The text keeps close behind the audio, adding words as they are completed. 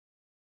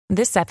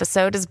This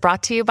episode is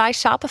brought to you by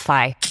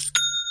Shopify.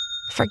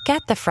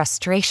 Forget the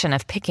frustration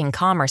of picking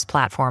commerce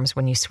platforms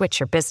when you switch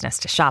your business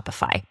to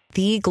Shopify,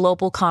 the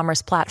global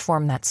commerce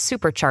platform that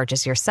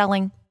supercharges your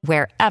selling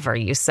wherever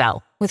you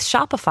sell. With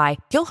Shopify,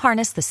 you'll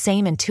harness the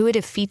same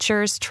intuitive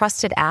features,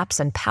 trusted apps,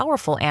 and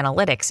powerful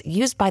analytics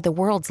used by the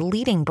world's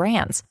leading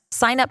brands.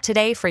 Sign up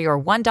today for your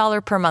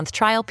 $1 per month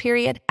trial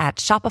period at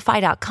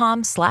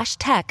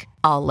shopify.com/tech,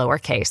 all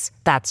lowercase.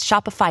 That's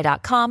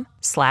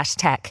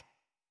shopify.com/tech.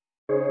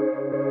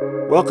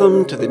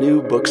 Welcome to the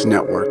New Books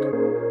Network.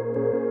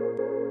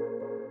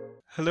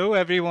 Hello,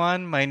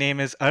 everyone. My name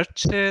is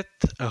Archit,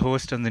 a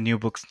host on the New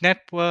Books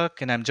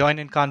Network, and I'm joined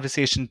in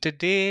conversation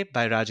today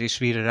by Rajesh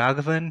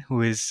Veeraraghavan,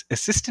 who is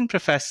assistant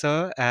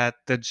professor at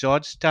the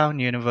Georgetown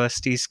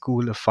University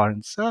School of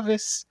Foreign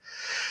Service.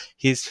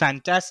 His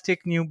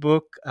fantastic new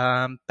book,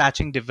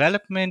 Patching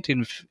Development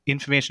in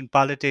Information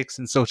Politics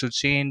and Social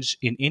Change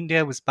in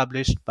India, was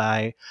published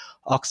by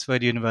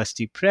Oxford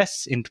University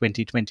Press in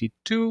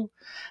 2022,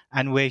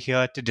 and we're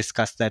here to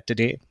discuss that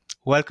today.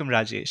 Welcome,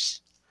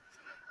 Rajesh.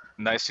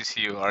 Nice to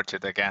see you,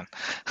 Archit, again.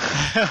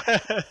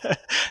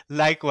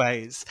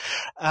 Likewise.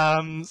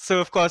 So,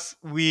 of course,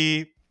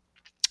 we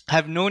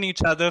have known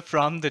each other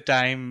from the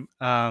time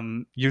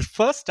you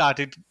first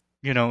started,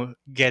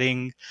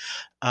 getting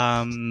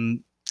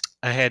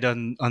ahead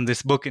on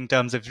this book in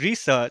terms of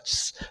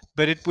research.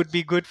 But it would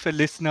be good for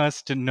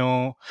listeners to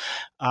know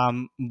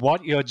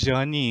what your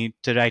journey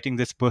to writing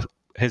this book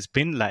has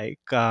been like.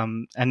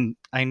 And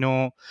I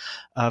know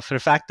for a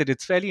fact that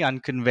it's fairly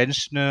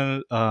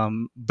unconventional,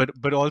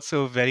 but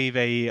also very,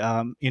 very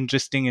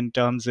interesting in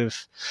terms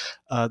of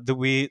the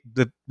way,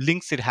 the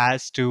links it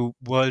has to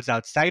worlds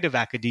outside of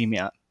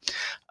academia.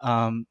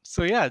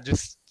 So yeah,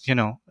 just,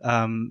 a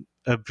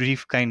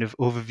brief kind of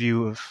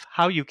overview of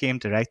how you came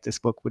to write this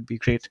book would be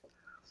great.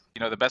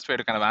 The best way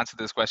to kind of answer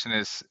this question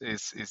is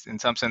in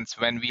some sense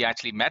when we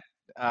actually met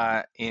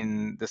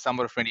in the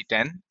summer of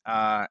 2010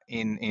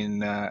 in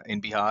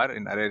Bihar,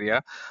 in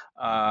Araria,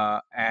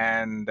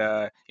 and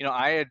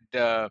I had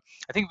I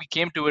think we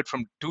came to it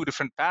from two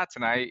different paths,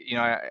 and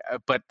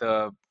but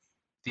the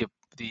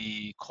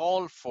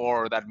call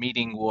for that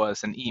meeting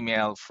was an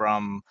email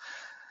from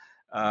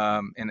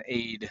an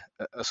AID,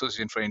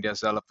 Association for India's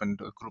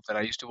Development, a group that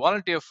I used to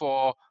volunteer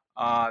for.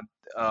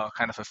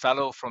 Kind of a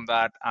fellow from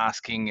that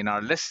asking in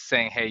our list,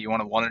 saying, "Hey, you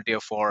want to volunteer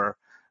for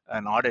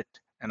an audit?"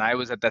 And I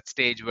was at that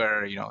stage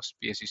where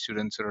PhD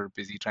students are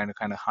busy trying to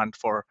kind of hunt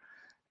for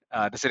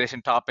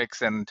dissertation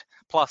topics, and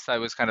plus I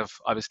was kind of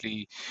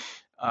obviously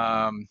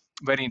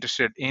very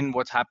interested in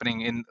what's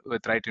happening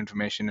with right to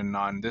information and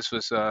on. This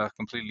was a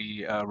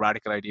completely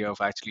radical idea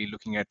of actually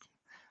looking at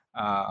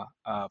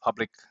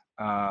public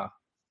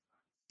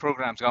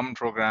programs, government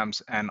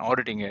programs, and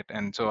auditing it.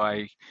 And so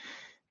I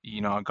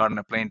got on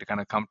a plane to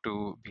kind of come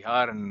to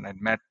Bihar, and I'd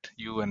met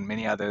you and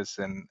many others,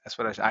 and as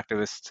well as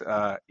activists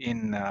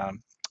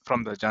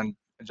from the Jagran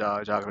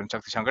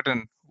Shakti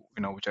Shanghatan,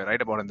 which I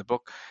write about in the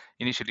book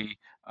initially,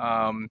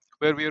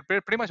 where we were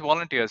pretty much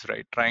volunteers,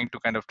 right, trying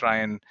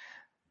and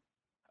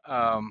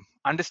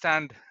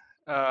understand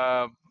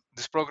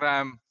this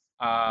program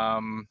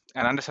and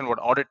understand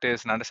what audit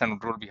is and understand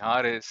what role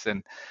Bihar is,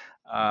 and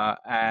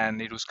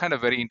it was kind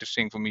of very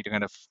interesting for me to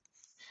kind of,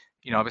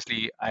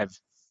 obviously I've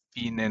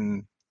been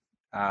in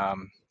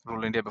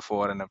rural India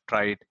before, and I've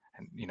tried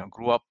and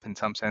grew up in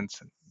some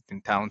sense in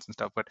towns and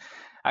stuff, but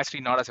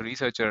actually not as a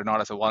researcher, not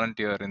as a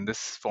volunteer in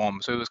this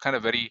form. So it was kind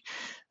of very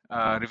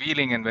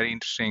revealing and very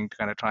interesting to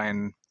kind of try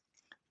and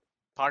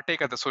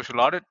partake at the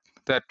social audit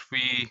that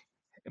we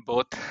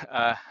both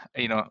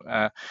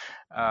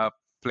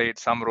played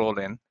some role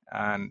in.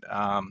 And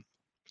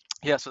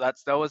so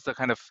that was the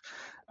kind of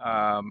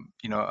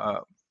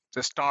the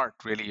start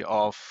really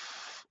of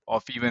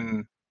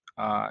even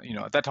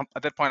at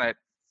that point I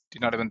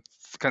did not even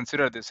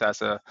consider this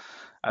as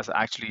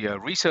actually a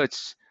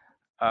research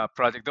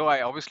project, though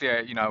I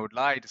would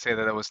lie to say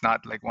that that was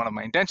not like one of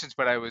my intentions,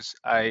 but it was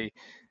really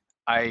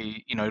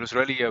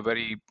a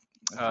very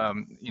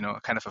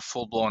kind of a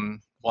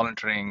full-blown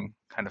volunteering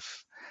kind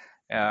of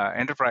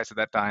enterprise at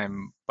that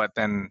time. But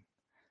then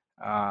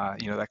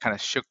that kind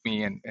of shook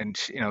me and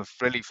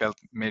really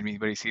made me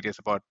very serious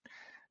about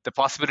the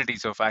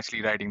possibilities of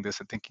actually writing this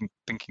and thinking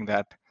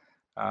that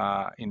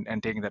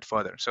and taking that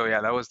further. So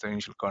yeah, that was the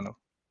initial kernel.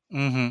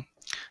 Mm-hmm.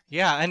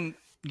 Yeah, and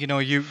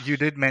you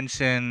did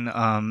mention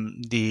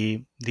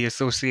the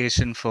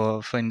Association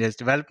for India's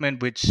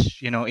Development,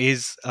 which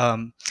is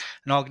an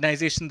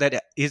organization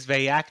that is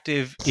very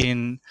active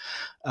in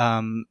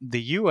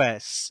the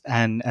US,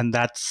 and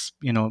that's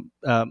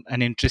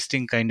an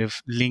interesting kind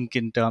of link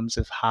in terms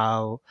of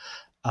how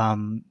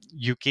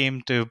you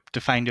came to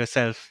find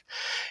yourself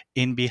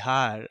in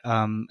Bihar,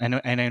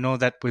 and I know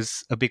that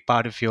was a big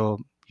part of your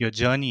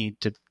journey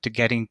to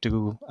getting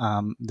to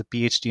the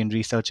PhD and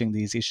researching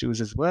these issues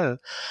as well.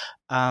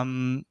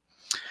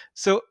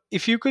 So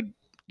if you could,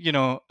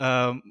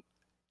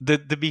 the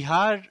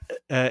Bihar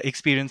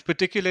experience,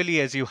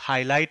 particularly as you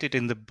highlight it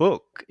in the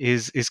book,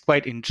 is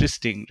quite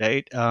interesting,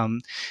 right?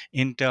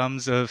 In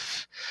terms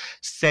of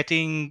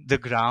setting the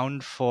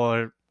ground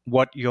for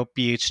what your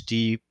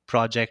PhD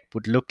project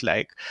would look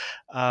like.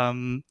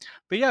 But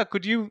yeah,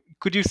 could you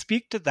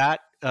speak to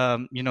that?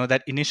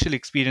 That initial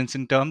experience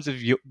in terms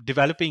of you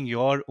developing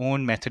your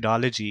own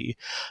methodology,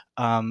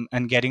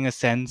 and getting a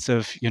sense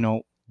of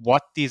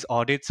what these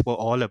audits were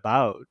all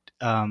about,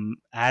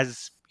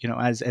 as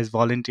as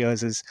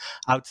volunteers, as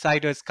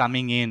outsiders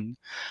coming in,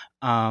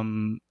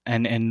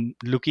 and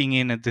looking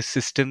in at the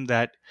system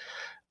that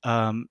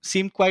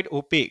seemed quite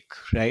opaque,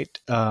 right?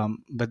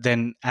 But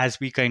then as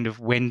we kind of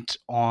went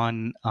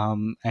on,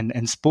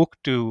 and spoke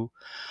to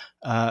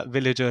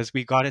villagers,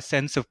 we got a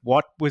sense of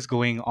what was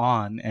going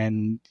on,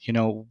 and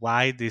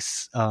why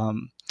this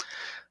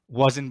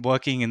wasn't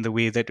working in the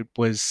way that it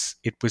was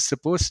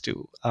supposed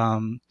to.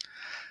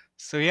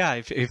 So yeah,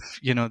 if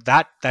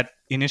that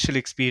initial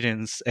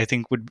experience, I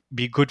think would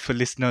be good for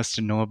listeners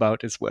to know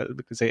about as well,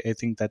 because I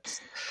think that's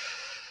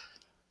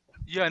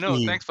Yeah, no,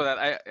 key. thanks for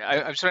that.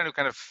 I'm trying to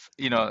kind of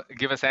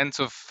give a sense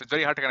of. It's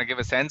very hard to kind of give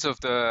a sense of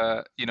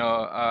the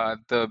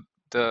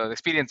the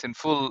experience in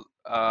full.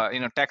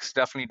 Text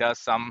definitely does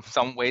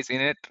some ways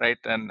in it, right?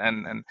 And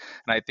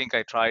I think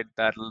I tried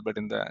that a little bit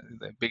in the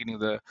beginning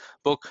of the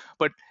book.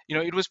 But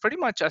it was pretty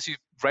much, as you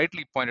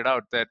rightly pointed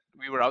out, that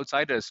we were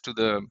outsiders to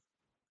the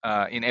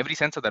in every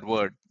sense of that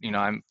word.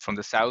 I'm from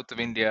the south of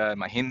India.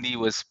 My Hindi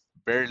was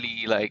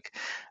barely like,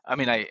 I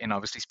mean, I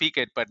obviously speak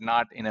it, but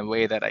not in a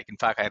way that I can. In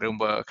fact, I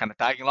remember kind of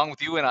tagging along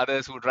with you and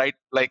others who would write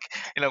like,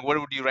 what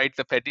would you write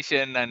the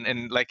petition,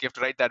 and like you have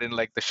to write that in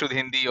like the Shuddh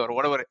Hindi or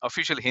whatever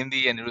official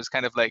Hindi, and it was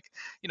kind of like,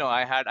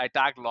 I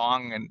tagged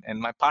along, and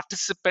my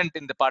participant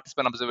in the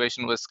participant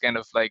observation was kind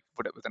of like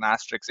put it with an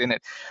asterisk in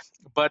it.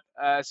 But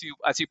as you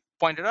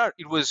pointed out,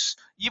 it was,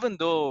 even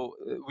though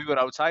we were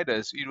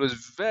outsiders, it was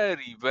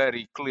very,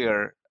 very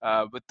clear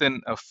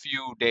within a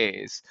few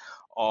days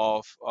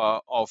of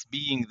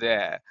being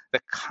there, the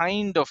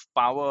kind of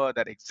power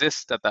that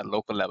exists at that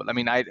local level. I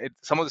mean,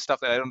 some of the stuff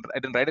that I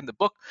didn't write in the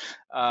book,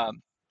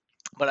 um,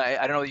 but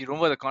I don't know. You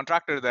remember the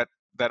contractor that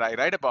I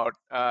write about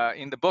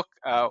in the book?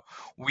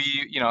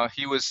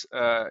 He was,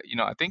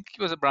 I think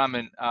he was a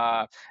Brahmin,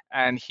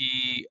 and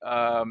he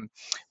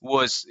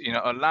was,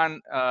 a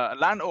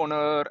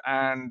landowner,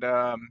 and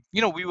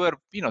we were,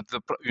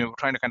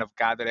 trying to kind of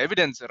gather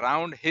evidence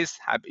around his,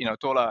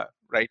 tola,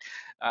 right,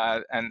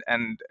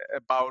 and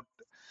about,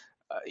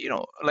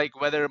 like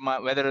whether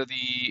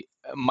the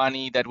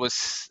money that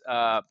was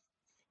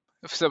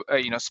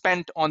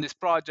spent on this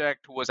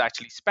project was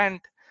actually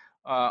spent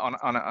and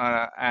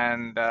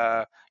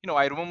I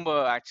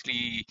remember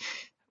actually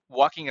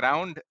walking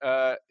around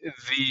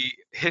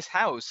his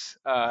house.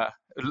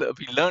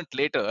 We learned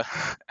later,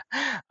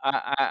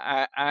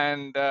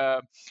 and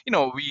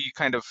we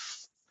kind of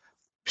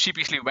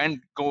sheepishly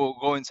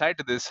go inside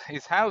to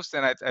his house,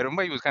 and I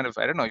remember he was kind of,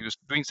 I don't know, he was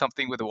doing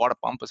something with a water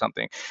pump or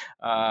something.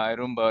 I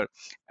remember,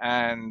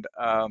 and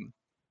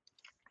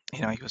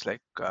he was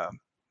like,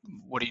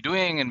 what are you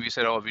doing? And we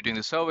said, oh, we're doing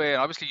the survey.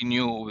 And obviously, he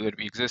knew that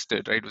we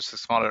existed, right? It was a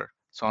smaller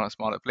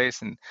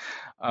place. And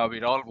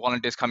we'd all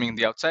volunteers coming in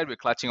the outside. We're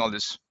clutching all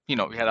this, we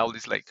had all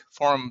these like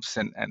forms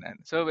and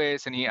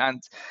surveys. And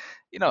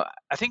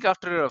I think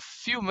after a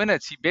few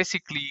minutes, he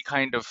basically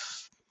kind of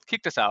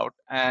kicked us out.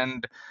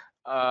 And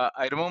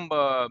I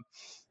remember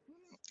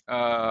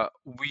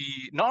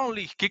we not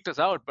only kicked us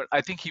out, but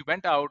I think he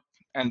went out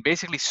and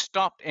basically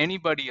stopped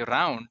anybody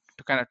around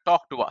to kind of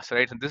talk to us,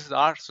 right? And this is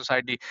our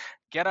society,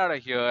 get out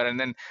of here. And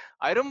then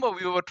I remember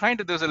we were trying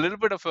to, there's a little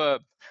bit of a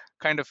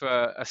kind of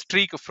a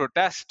streak of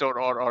protest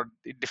or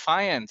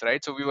defiance,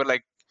 right? So we were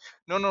like,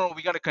 no,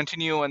 we got to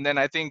continue. And then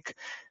I think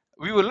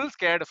we were a little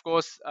scared, of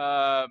course,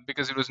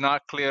 because it was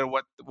not clear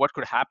what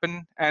could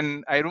happen.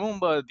 And I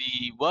remember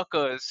the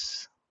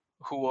workers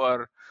who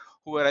were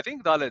I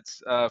think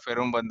Dalits, if I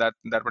remember, in that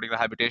particular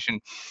habitation,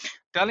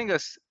 telling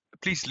us,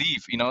 please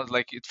leave.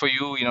 Like, it's for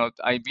you.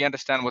 We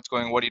understand what's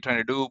going, what are you trying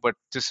to do, but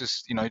this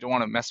is, you don't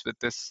want to mess with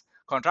this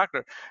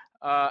contractor.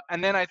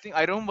 And then I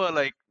remember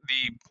like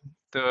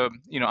the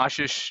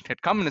Ashish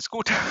had come in a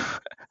scooter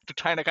to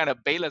try to kind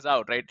of bail us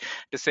out, right?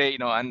 To say,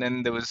 and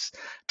then there was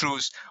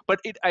truce. But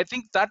I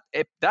think that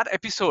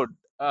episode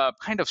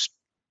kind of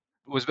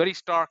was very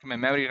stark in my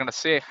memory. Going to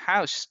say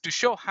how to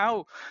show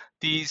how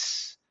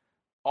these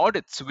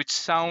audits, which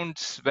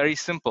sounds very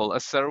simple, a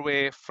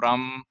survey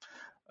from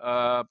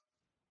uh,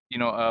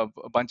 a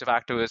bunch of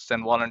activists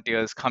and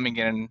volunteers coming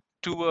in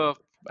to a,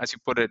 as you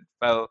put it,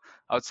 well,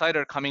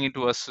 outsider coming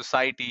into a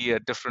society, a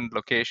different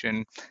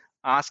location,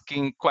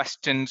 asking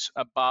questions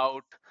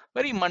about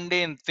very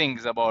mundane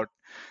things about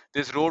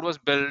this road was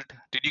built,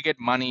 did you get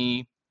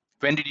money,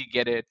 when did you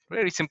get it,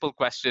 very simple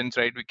questions,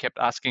 right? We kept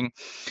asking.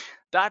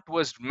 That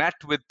was met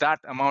with that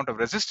amount of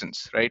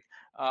resistance, right?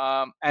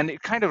 And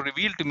it kind of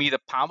revealed to me the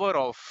power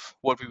of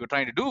what we were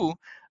trying to do,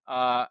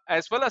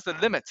 as well as the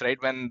limits, right?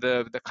 When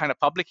the kind of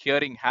public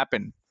hearing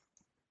happened,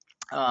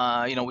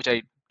 which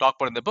I talk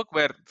about in the book,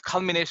 where the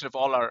culmination of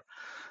all our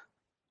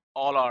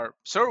all our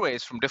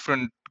surveys from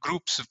different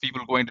groups of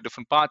people going to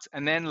different parts,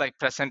 and then like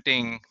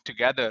presenting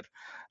together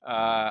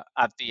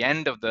at the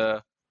end of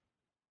the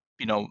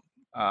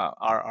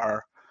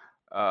our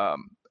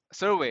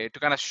survey to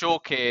kind of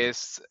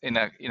showcase in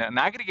an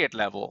aggregate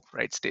level,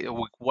 right?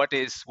 What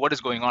is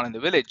going on in the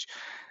village,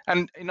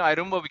 and I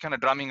remember we kind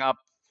of drumming up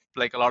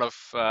like a lot of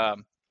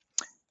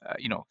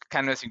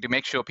canvassing to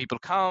make sure people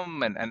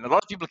come, and a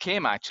lot of people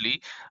came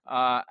actually,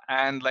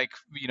 and like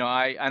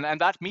and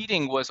that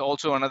meeting was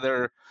also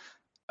another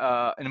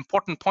an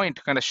important point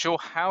to kind of show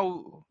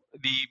how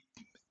the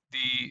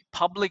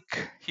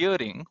public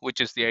hearing, which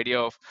is the idea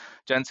of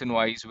Jensen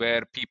Wise,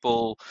 where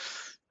people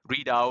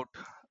read out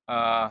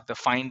the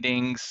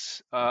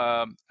findings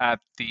at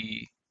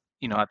the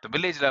at the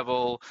village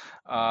level,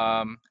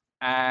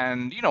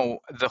 and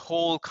the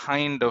whole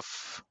kind of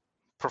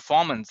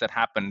performance that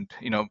happened,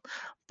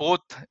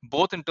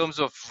 both in terms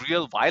of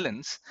real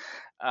violence,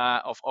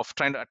 of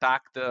trying to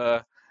attack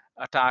the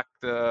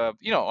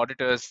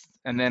auditors,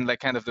 and then like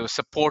kind of the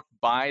support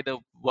by the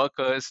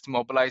workers to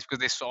mobilize because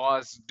they saw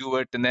us do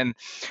it, and then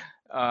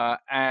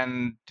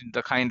and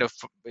the kind of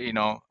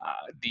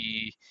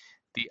the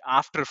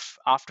after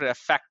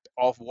effect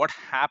of what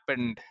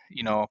happened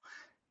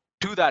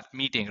to that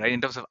meeting, right,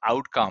 in terms of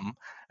outcome.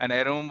 And I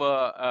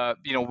remember I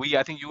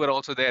think you were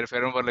also there, if I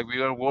remember, like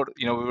we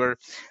were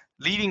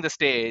leaving the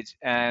stage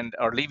and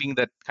or leaving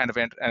that kind of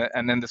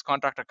and then this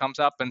contractor comes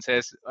up and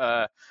says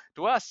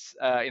to us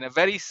in a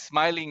very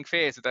smiling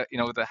face with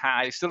a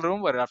hand, I still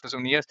remember it after so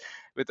many years,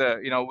 with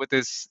a with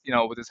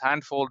his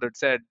hand folded,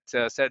 said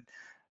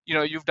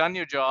you've done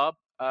your job,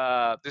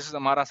 this is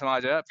Amara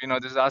Samaja,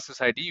 this is our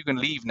society, you can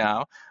leave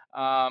now.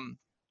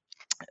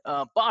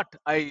 But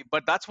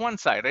that's one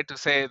side, right,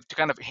 to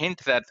kind of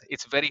hint that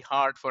it's very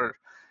hard for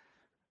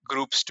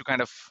groups to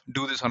kind of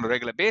do this on a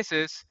regular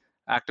basis,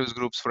 activist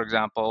groups, for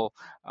example,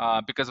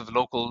 because of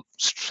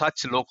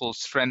such local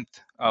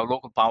strength,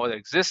 local power that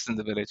exists in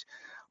the village.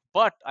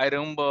 But I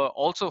remember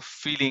also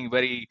feeling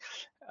very,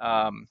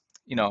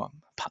 you know,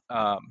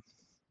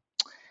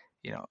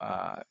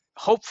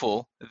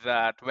 hopeful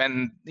that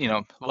when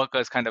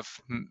workers kind of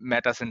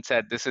met us and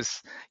said, this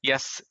is,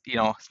 yes,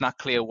 it's not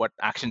clear what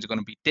actions are going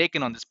to be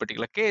taken on this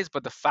particular case,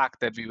 but the fact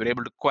that we were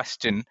able to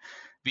question,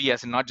 we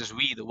as in not just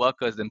we, the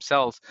workers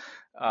themselves,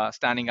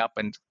 standing up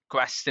and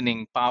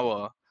questioning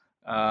power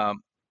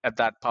at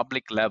that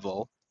public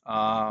level.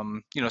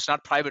 It's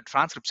not private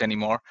transcripts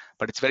anymore,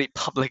 but it's very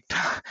public,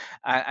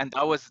 and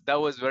that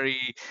was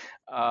very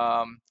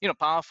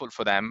powerful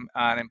for them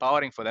and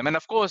empowering for them. And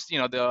of course,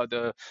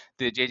 the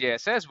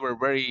JJSS were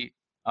very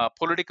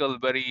political,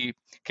 very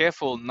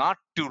careful not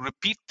to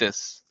repeat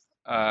this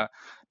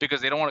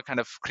because they don't want to kind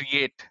of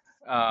create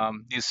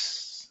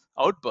these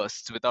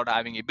outbursts without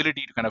having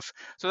ability to kind of.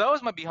 So that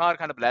was my Bihar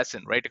kind of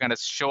lesson, right? To kind of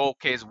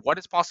showcase what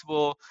is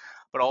possible,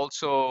 but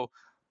also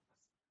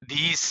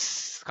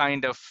these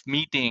kind of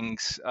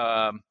meetings,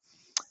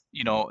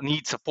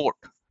 need support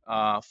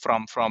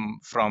from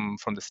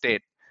the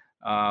state,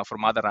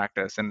 from other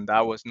actors, and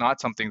that was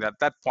not something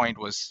that point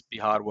was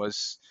Bihar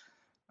was,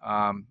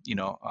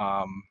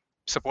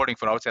 supporting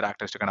for outside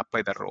actors to kind of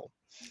play that role.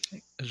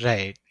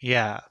 Right.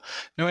 Yeah.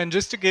 No, and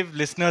just to give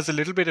listeners a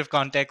little bit of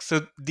context,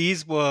 so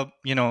these were,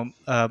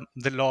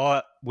 the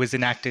law was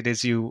enacted,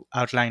 as you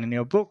outline in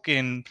your book,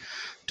 in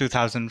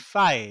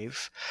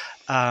 2005.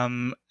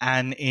 And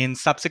in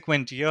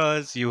subsequent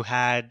years, you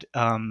had,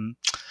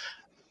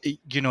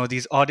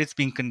 these audits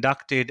being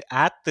conducted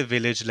at the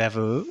village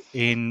level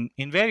in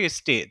various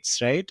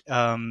states, right?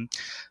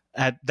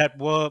 That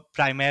were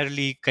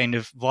primarily kind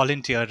of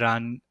volunteer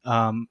run,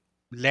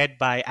 led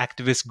by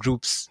activist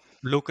groups,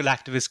 local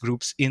activist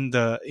groups in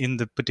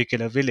the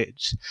particular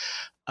village,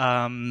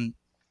 and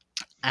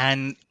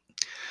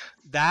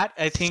that,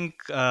 I think,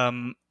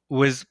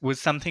 was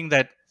something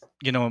that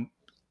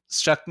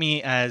struck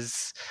me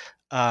as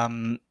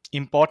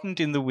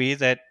important in the way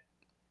that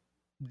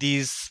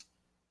these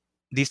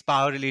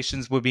power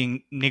relations were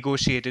being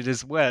negotiated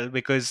as well,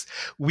 because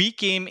we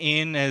came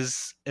in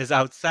as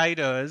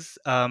outsiders,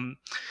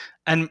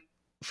 and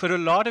for a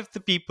lot of the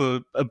people,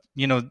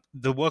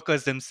 the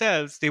workers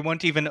themselves, they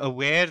weren't even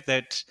aware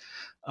that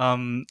a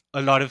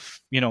lot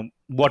of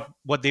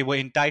what they were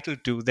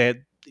entitled to, their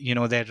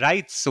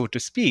rights, so to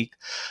speak,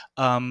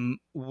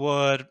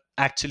 were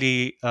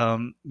actually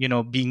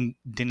being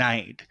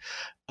denied.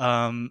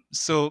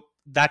 So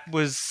that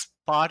was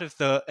part of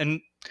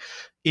and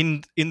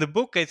in the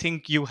book, I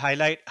think you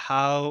highlight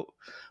how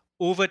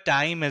over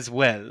time as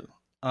well,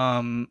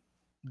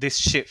 this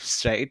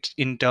shifts, right,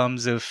 in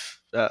terms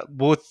of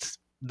both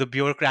the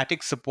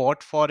bureaucratic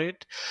support for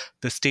it,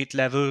 the state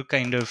level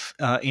kind of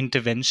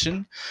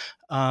intervention.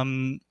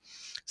 Um,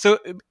 so,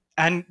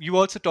 and you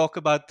also talk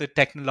about the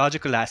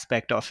technological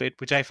aspect of it,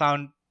 which I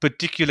found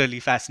particularly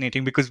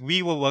fascinating because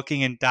we were working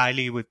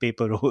entirely with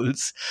paper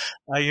rolls,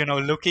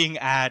 looking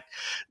at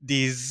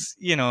these,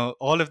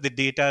 all of the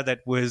data that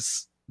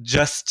was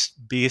just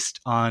based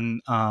on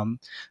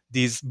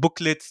these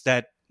booklets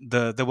that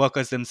the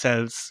workers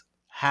themselves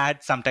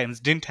had, sometimes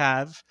didn't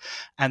have,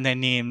 and their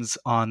names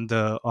on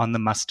the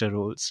muster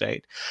rolls,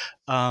 right?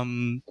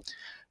 Um,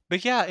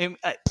 but yeah,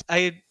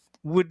 I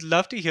would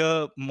love to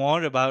hear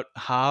more about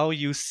how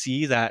you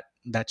see that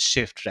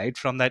shift, right,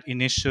 from that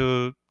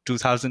initial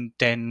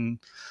 2010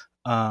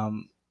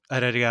 um,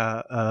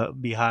 Araria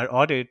Bihar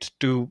audit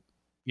to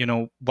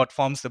what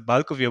forms the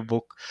bulk of your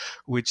book,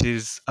 which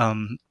is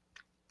the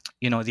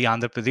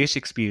Andhra Pradesh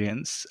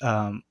experience,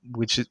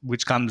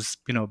 which comes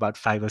about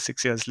 5 or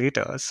 6 years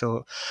later.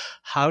 So,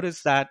 how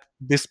does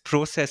this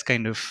process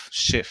kind of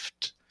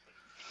shift?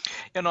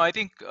 I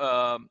think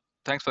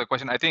thanks for the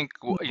question. I think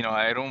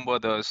I remember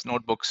those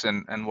notebooks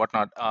and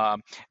whatnot.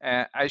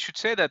 And I should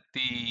say that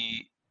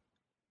the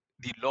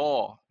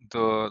law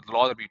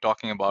that we're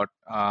talking about,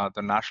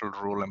 the National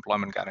Rural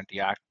Employment Guarantee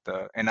Act,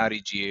 the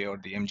NREGA or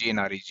the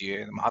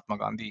MGNREGA, the Mahatma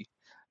Gandhi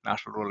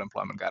National Rural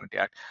Employment Guarantee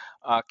Act,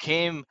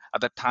 came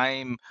at the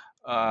time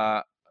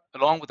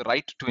along with the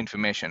right to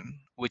information,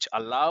 which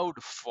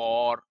allowed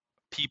for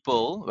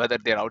people, whether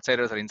they're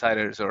outsiders or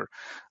insiders or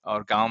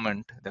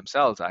government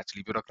themselves,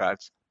 actually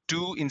bureaucrats,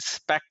 to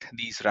inspect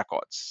these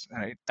records.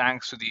 Right?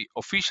 Thanks to the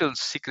Official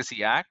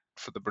Secrecy Act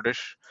for the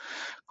British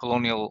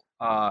colonial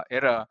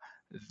era,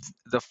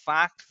 the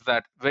fact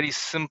that very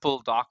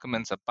simple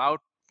documents about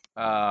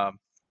uh,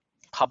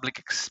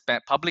 public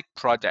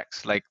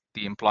projects like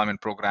the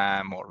employment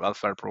program or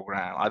welfare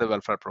program, other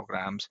welfare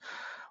programs,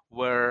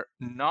 were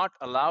not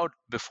allowed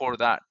before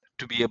that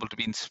to be able to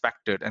be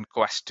inspected and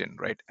questioned,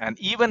 right? And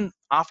even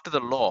after the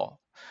law,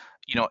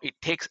 it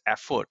takes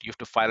effort. You have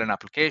to file an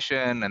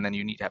application, and then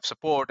you need to have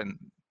support. And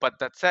but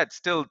that said,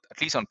 still,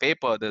 at least on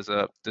paper,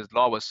 the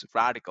law was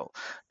radical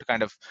to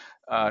kind of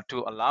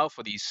to allow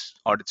for these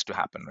audits to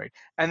happen, right?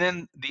 And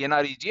then the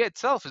NREGA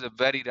itself is a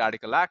very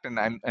radical act, and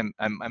I'm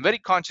very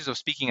conscious of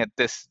speaking at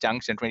this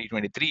junction,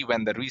 2023,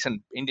 when the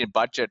recent Indian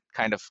budget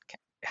kind of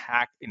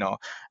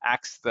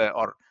acts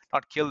or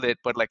not killed it,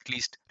 but like at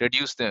least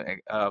reduced the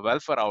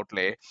welfare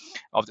outlay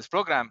of this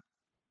program.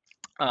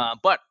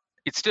 But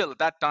it's still at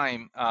that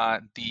time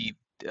the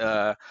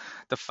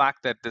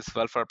fact that this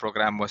welfare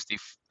program was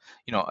is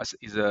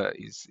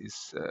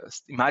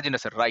imagined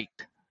as a right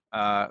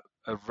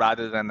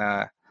rather than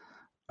a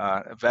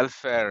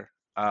welfare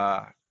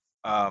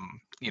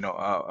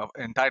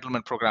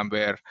entitlement program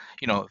where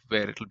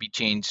it'll be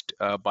changed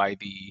by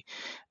the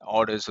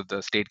orders of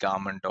the state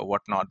government or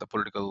whatnot, the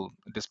political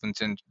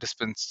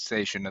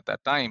dispensation at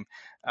that time.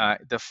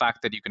 The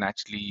fact that you can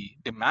actually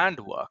demand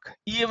work,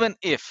 even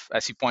if,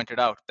 as you pointed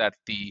out, that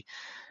the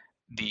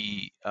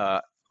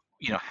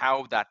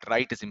how that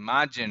right is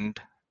imagined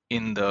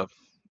in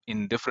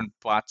different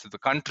parts of the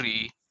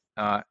country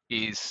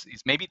is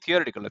maybe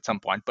theoretical at some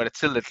point, but it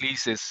still at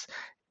least is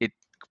it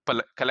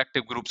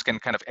collective groups can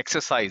kind of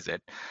exercise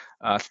it.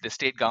 The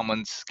state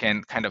governments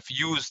can kind of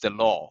use the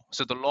law.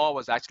 So the law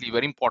was actually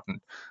very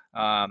important.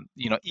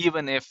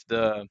 Even if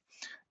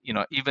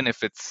even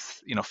if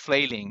it's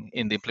flailing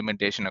in the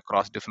implementation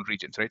across different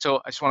regions, right?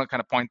 So I just want to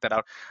kind of point that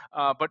out.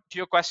 But to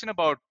your question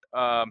about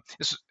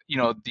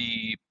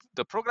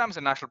the program is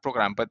a national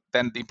program, but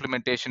then the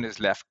implementation is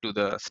left to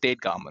the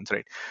state governments,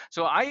 right?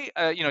 So I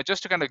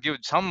just to kind of give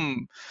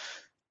some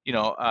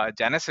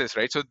genesis,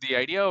 right? So the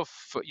idea of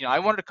I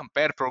wanted to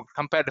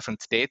compare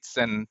different states,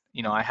 and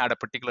I had a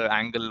particular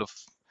angle of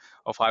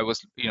I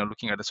was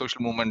looking at a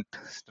social movement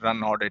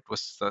run audit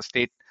was a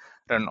state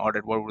run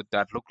audit. What would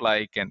that look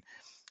like? And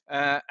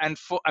I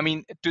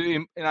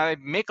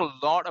make a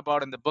lot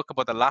about in the book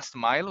about the last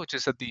mile, which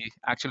is at the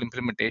actual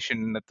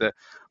implementation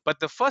but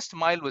the first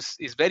mile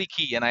is very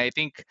key. And I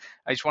think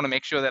I just want to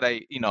make sure that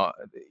I a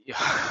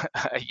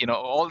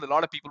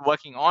lot of people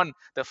working on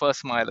the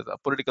first mile, the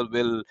political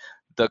will,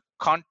 the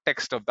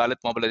context of ballot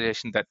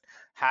mobilization that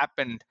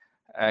happened,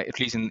 at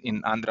least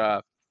in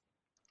Andhra,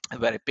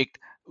 where I picked,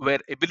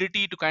 where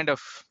ability to kind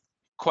of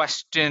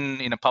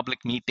question in a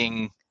public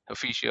meeting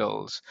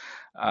officials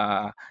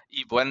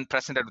when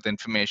presented with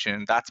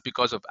information, that's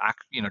because of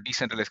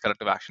decentralized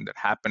collective action that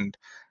happened.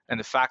 And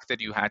the fact that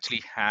you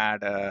actually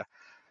had a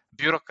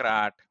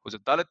bureaucrat who's a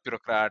Dalit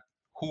bureaucrat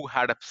who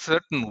had a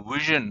certain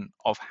vision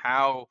of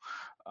how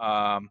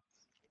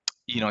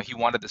he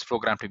wanted this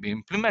program to be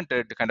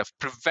implemented to kind of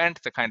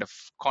prevent the kind of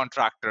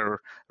contractor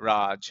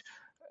Raj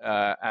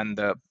and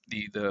to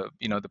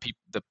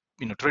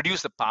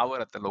reduce the power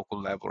at the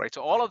local level, right?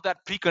 So all of that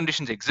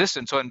preconditions exist,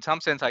 and so in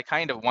some sense, I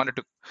kind of wanted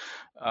to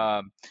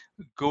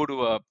go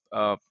to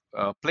a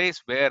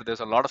place where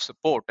there's a lot of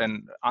support,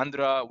 and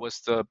Andhra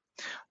was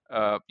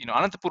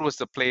Anantapur was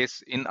the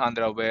place in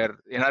Andhra where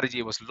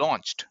NRG was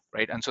launched,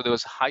 right? And so there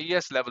was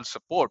highest level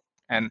support,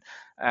 and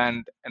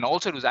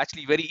also it was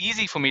actually very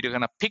easy for me to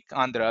kind of pick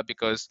Andhra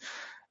because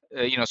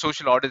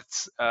social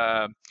audits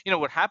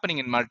were happening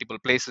in multiple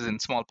places in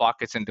small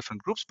pockets in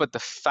different groups, but the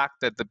fact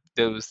that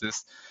there was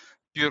this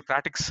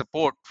bureaucratic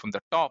support from the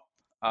top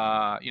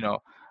to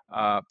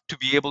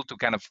be able to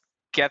kind of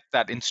get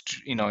that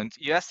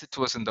yes, it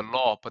was in the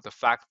law, but the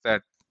fact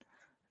that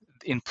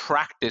in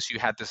practice you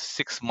had this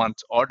 6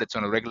 months audits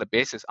on a regular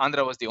basis.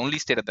 Andhra was the only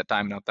state at the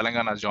time. Now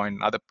Telangana has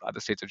joined, other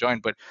states have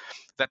joined, but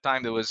that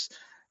time there was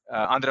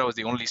Andhra was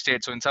the only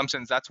state. So in some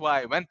sense, that's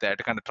why I went there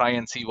to kind of try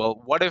and see,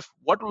 well, what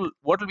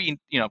will be,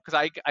 because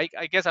I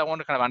guess I want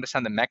to kind of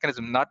understand the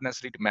mechanism, not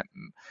necessarily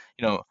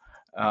to,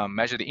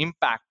 measure the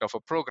impact of a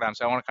program.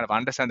 So I want to kind of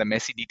understand the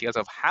messy details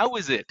of how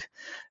is it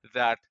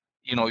that,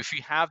 if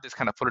you have this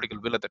kind of political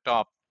will at the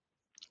top,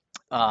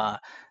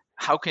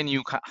 how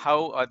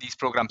are these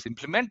programs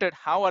implemented?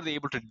 How are they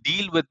able to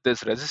deal with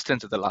this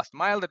resistance at the last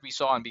mile that we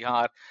saw in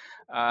Bihar?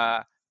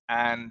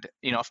 And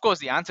of course,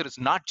 the answer is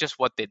not just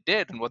what they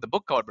did and what the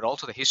book covered, but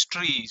also the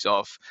histories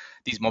of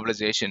these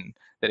mobilization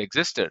that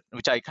existed,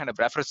 which I kind of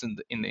referenced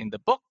in the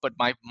book. But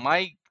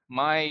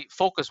my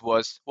focus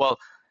was, well,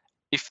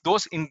 if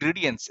those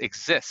ingredients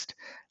exist,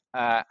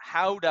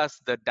 how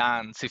does the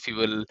dance, if you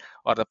will,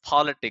 or the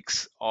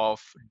politics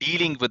of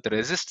dealing with the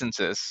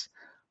resistances,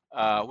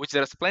 which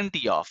there's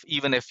plenty of,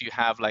 even if you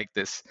have like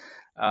this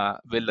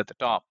will at the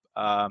top,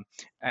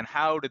 and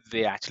how did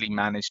they actually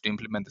manage to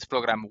implement this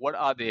program? What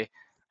are they?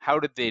 How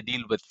did they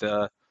deal with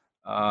the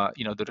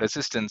the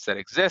resistance that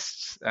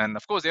exists? And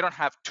of course, they don't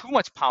have too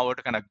much power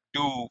to kind of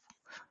do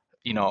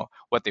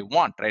what they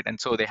want, right? And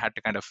so they had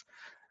to kind of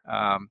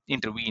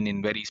intervene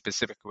in very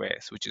specific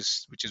ways, which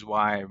is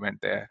why I went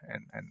there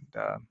and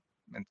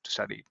to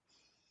study.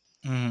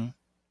 Mhm.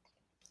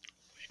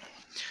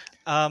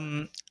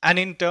 And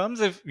in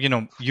terms of,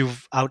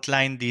 you've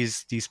outlined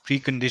these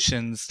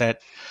preconditions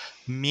that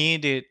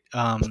made it,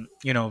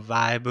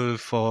 viable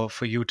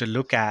for you to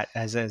look at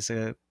as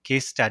a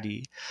case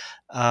study.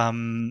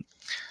 Um,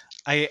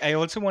 I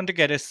also want to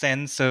get a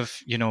sense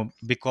of,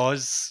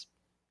 because,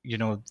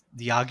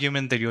 the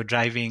argument that you're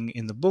driving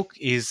in the book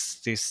is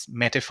this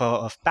metaphor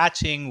of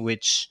patching,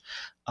 which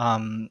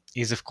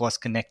is, of course,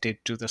 connected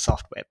to the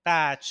software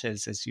patch,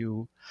 as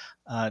you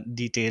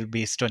detail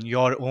based on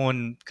your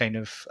own kind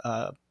of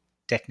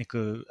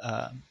technical,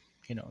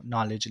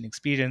 knowledge and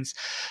experience.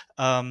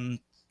 Um,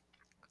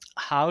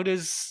 how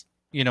does,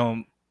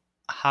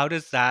 how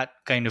does that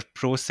kind of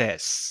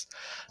process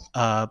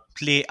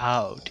play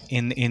out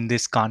in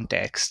this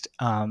context,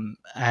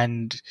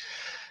 and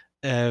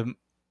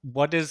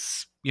what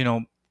is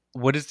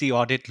what does the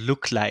audit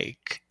look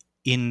like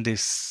in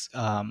this,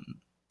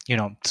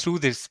 through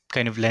this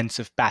kind of lens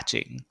of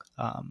patching,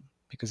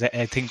 because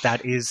I think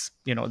that is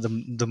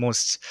the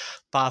most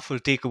powerful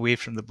takeaway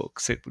from the book,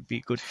 so it would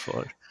be good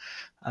for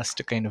us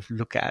to kind of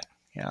look at.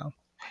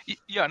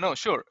 Yeah, no,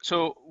 sure.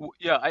 So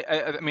yeah,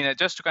 I mean,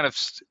 just to kind of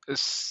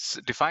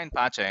define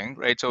patching,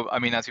 right? So I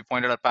mean, as you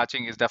pointed out,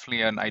 patching is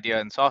definitely an idea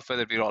in software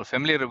that we're all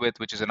familiar with,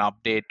 which is an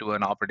update to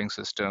an operating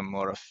system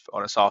or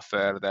a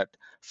software that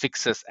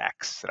fixes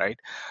X, right?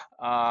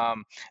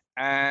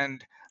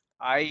 And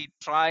I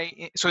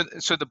try so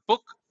the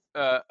book,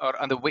 or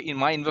on the way in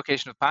my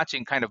invocation of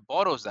patching kind of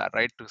borrows that,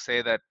 right, to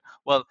say that,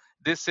 well,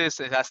 it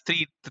has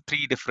three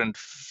different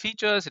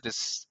features. It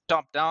is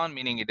top down,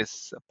 meaning it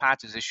is a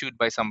patch is issued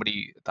by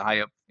somebody at the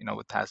higher,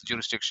 with has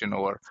jurisdiction,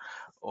 or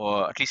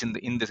at least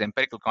in this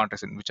empirical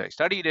context in which I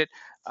studied it,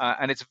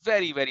 and it's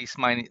very very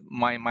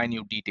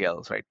minute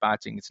details, right?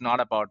 Patching, it's not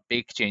about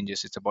big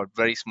changes, it's about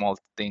very small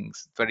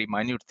things, very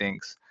minute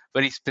things,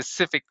 very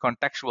specific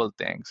contextual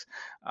things,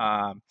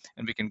 and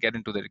we can get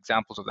into the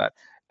examples of that.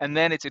 And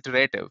then it's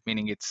iterative,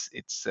 meaning it's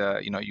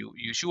you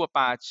issue a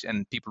patch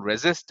and people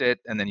resist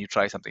it, and then you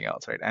try something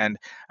else, right? And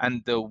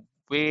the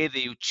way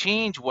that you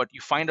change what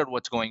you find out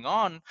what's going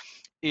on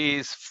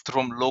is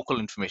from local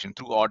information,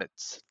 through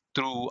audits,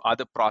 through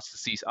other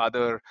processes,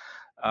 other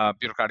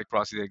bureaucratic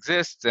processes that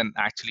exist, and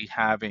actually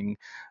having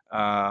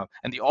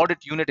and the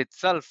audit unit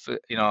itself,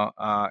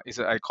 is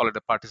I call it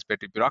a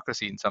participatory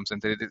bureaucracy in some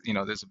sense.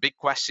 There's a big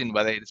question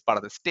whether it's part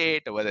of the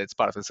state or whether it's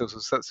part of the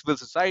civil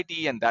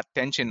society, and that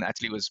tension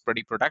actually was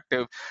pretty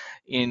productive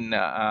in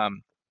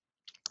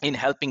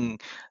helping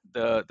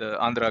the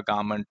Andhra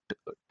government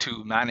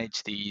to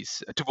manage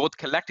these, to both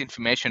collect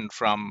information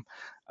from,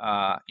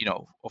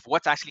 of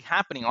what's actually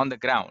happening on the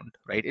ground,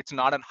 right? It's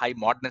not a high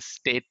modernist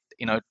state,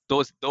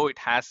 though it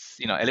has,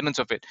 elements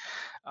of it,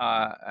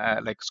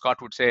 like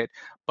Scott would say it,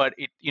 but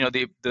it,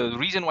 the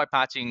reason why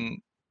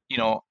patching,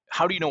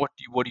 how do you know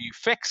what do you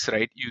fix,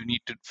 right? You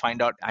need to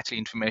find out actually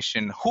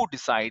information, who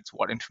decides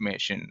what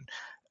information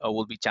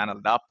will be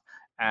channeled up,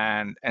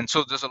 and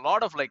so there's a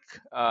lot of like,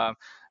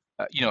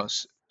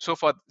 so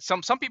for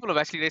some people have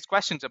actually raised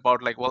questions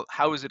about, like, well,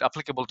 how is it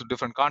applicable to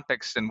different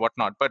contexts and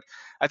whatnot? But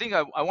I think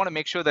I want to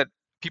make sure that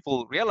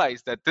people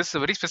realize that this is a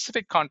very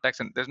specific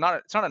context, and it's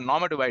not a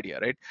normative idea,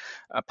 right?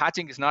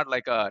 Patching is not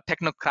like a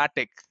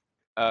technocratic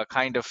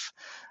kind of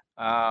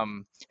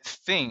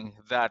thing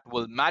that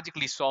will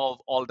magically solve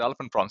all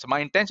development problems. So my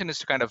intention is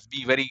to kind of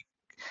be very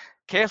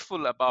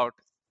careful about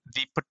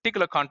the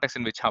particular context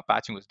in which how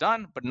patching was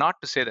done, but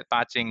not to say that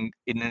patching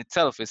in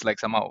itself is like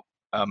somehow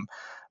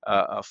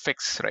a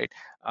fix, right?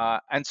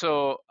 And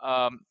so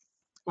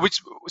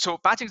so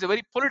patching is a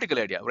very political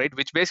idea, right?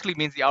 Which basically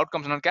means the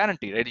outcomes are not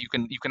guaranteed, right?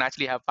 You can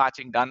actually have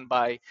patching done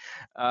by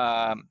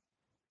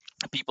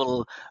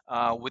people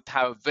with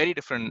have very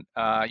different,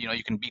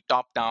 you can be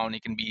top down,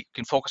 you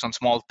can focus on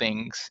small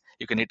things,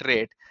 you can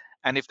iterate,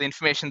 and if the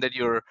information that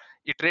you're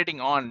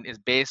iterating on is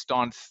based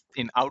on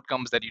in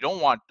outcomes that you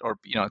don't want, or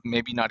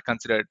maybe not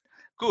considered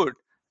good,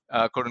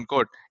 quote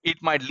unquote, it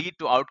might lead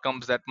to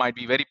outcomes that might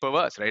be very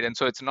perverse, right? And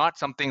so it's not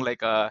something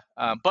like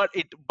what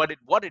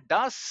it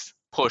does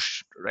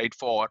push right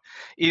for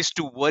is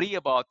to worry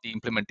about the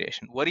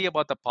implementation, worry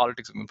about the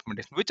politics of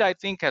implementation, which I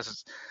think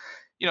has,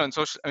 and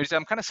so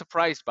I'm kind of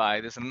surprised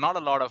by this. And not a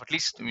lot of, at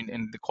least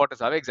in the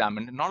quarters I've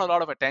examined, not a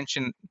lot of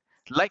attention,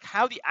 like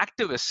how the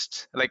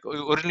activists, like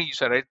originally you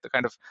said, right, the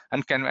kind of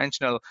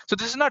unconventional. So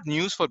this is not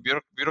news for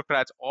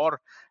bureaucrats or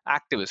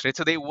activists, right?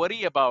 So they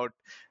worry about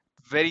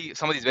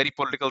some of these very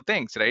political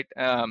things, right?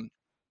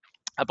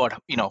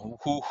 About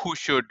who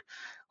should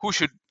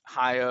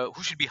hire,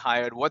 who should be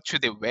hired, what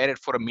should they wear it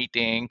for a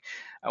meeting,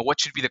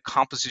 what should be the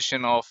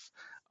composition of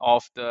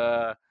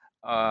the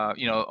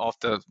of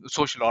the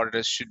social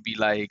auditors should be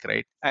like,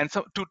 right? And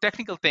so to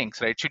technical things,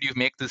 right? Should you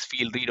make this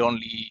field read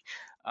only?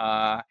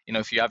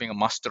 If you're having a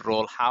muster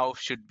role, how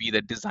should be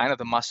the design of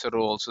the muster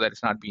role so that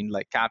it's not being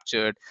like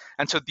captured?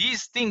 And so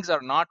these things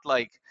are not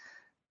like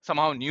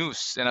somehow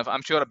news, and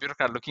I'm sure a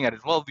bureaucrat looking at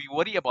it, well, we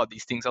worry about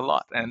these things a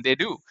lot, and they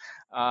do.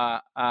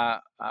 And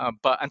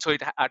so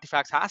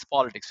artifacts has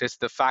politics. It's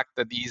the fact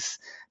that these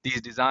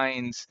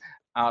designs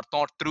are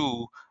thought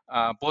through,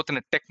 both in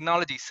a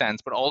technology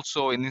sense, but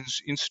also in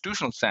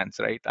institutional sense,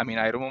 right? I mean,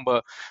 I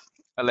remember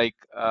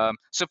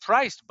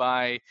surprised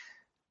by,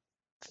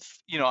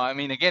 I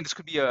mean, again, this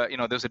could be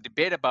there's a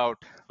debate about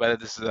whether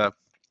this is a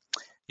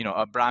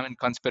Brahmin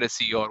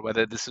conspiracy or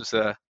whether this is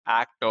a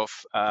act of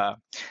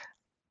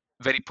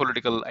very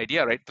political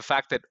idea, right? The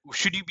fact that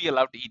should you be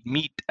allowed to eat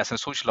meat as a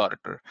social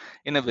auditor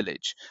in a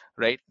village,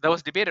 right? That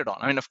was debated on.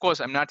 I mean, of course,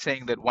 I'm not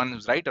saying that one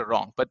is right or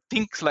wrong, but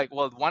things like,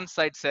 well, one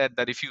side said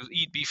that if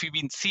you've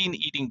been seen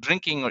eating,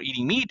 drinking, or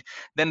eating meat,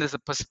 then there's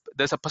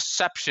a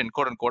perception,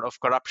 quote unquote, of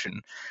corruption,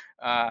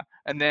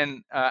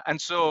 and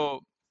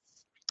so.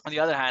 On the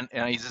other hand,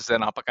 is this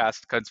an upper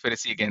caste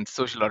conspiracy against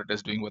social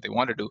auditors doing what they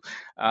want to do?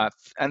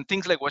 And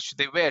things like, what should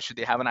they wear? Should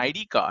they have an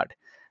ID card?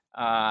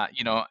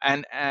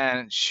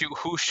 And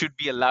who should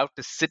be allowed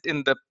to sit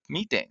in the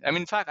meeting? I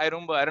mean, in fact, I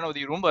don't know if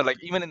you remember,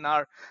 like even in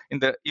the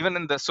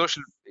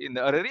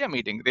area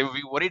meeting, they would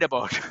be worried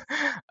about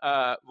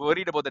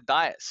the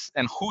dais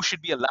and who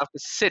should be allowed to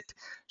sit.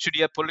 Should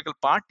your political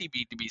party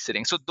be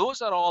sitting? So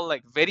those are all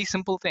like very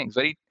simple things,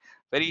 very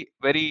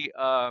very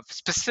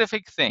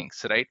specific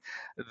things, right?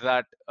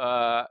 That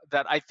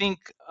I think,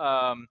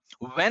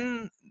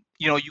 when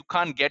you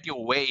can't get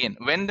your way in,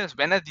 when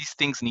are these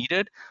things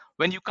needed?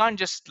 When you can't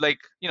just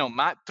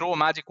throw a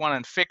magic wand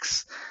and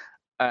fix,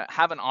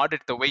 have an audit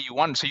the way you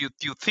want. So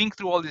you think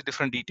through all these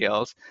different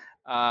details,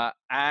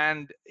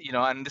 and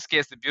in this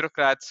case, the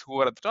bureaucrats who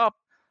are at the top,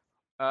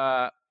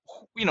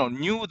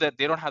 knew that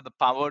they don't have the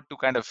power to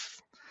kind of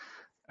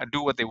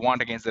do what they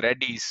want against the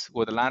Reddys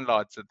or the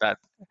landlords at that.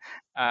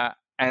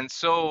 And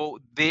so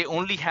they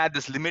only had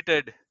this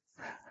limited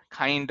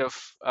kind of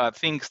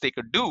things they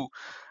could do.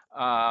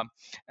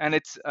 And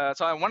it's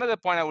so one other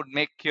point I would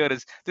make here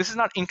is this is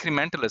not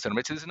incrementalism,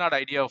 which is not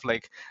idea of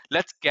like,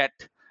 let's get,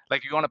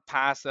 like, you want to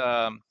pass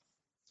in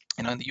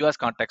the US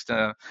context,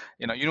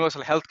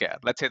 universal healthcare.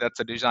 Let's say that's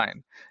a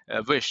design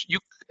wish. The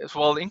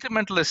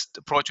incrementalist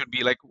approach would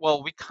be like,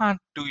 well, we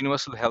can't do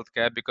universal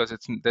healthcare because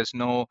there's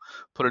no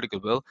political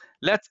will.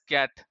 Let's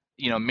get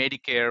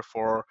Medicare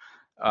for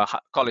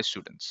college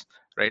students,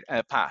 right?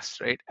 Pass,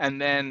 right?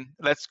 And then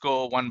let's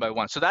go one by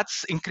one. So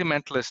that's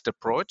incrementalist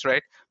approach,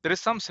 right? There is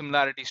some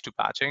similarities to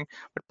patching,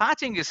 but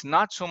patching is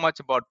not so much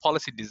about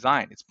policy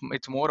design.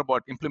 It's more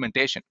about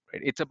implementation,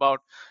 right? It's about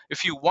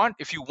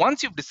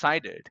once you've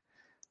decided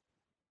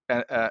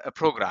a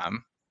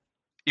program,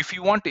 if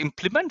you want to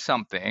implement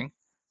something,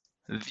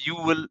 you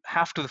will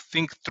have to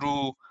think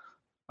through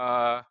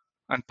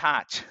and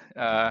patch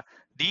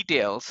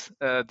details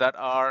that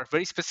are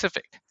very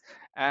specific.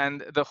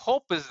 And the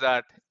hope is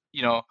that,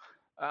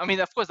 I mean,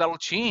 of course, that will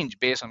change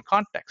based on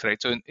context,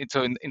 right? So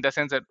in the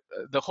sense that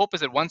the hope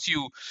is that once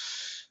you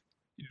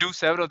do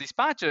several of these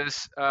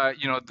patches,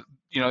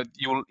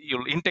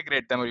 you'll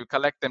integrate them, or you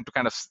collect them to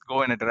kind of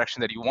go in a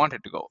direction that you want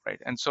it to go, right?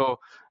 And so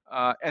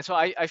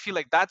I feel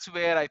like that's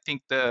where I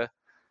think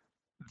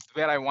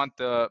where I want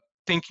the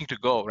thinking to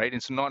go, right?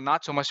 It's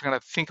not so much to kind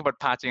of think about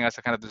patching as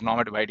a kind of this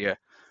normative idea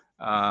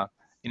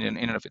in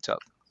and of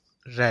itself.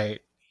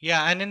 Right.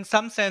 Yeah, and in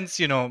some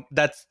sense,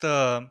 that's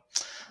the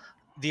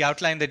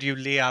outline that you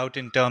lay out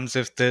in terms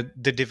of the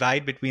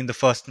divide between the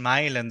first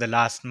mile and the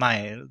last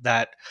mile,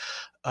 that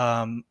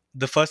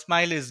the first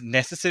mile is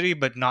necessary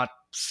but not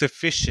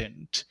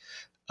sufficient,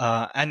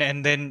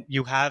 and then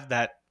you have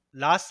that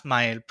last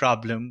mile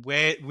problem,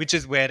 which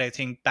is where I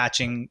think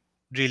patching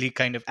really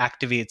kind of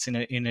activates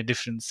in a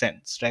different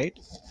sense, right?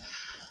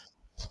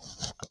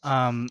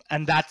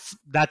 And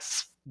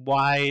that's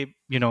why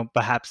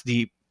perhaps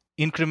the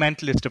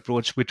incrementalist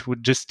approach, which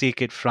would just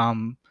take it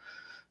from,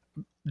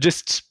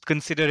 just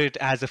consider it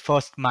as a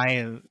first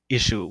mile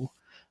issue,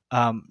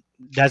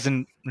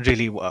 doesn't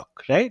really work,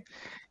 right?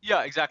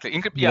 Yeah, exactly.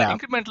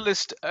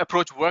 Incrementalist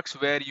approach works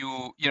where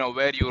you're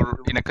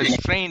in a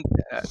constrained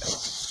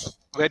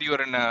where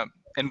you're in an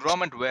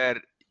environment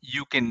where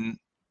you can,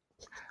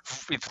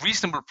 with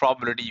reasonable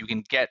probability, you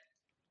can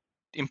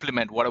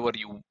implement whatever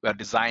your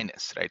design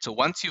is, right? So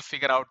once you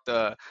figure out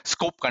the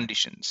scope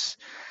conditions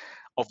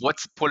of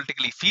what's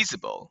politically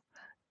feasible,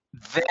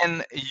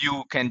 then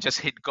you can just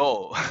hit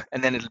go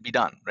and then it'll be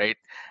done, right?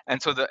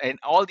 And so and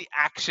all the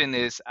action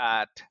is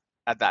at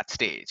that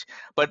stage.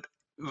 But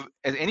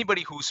as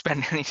anybody who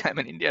spent any time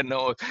in India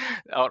knows,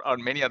 or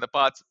many other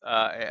parts,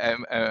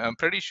 I'm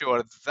pretty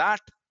sure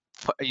that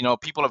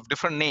people of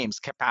different names,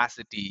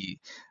 capacity,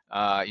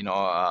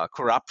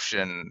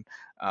 corruption,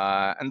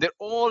 and they're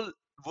all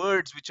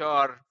words which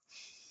are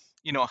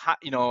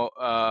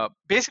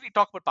basically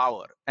talk about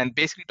power and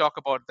basically talk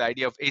about the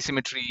idea of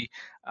asymmetry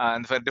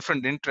and where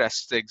different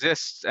interests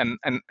exist. And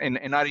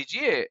in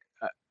REGA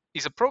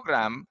is a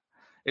program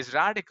is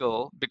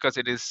radical because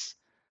it is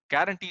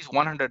guarantees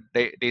 100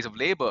 days of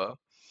labor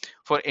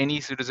for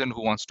any citizen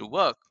who wants to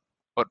work,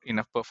 or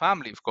enough per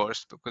family, of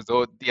course, because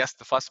though yes,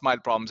 the first mile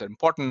problems are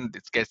important,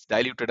 it gets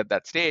diluted at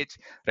that stage,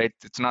 right?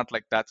 It's not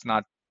like that's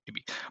not to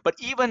be. But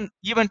even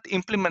to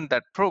implement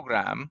that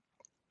program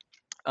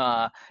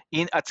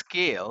in at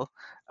scale,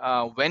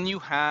 when you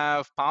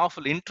have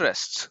powerful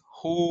interests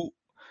who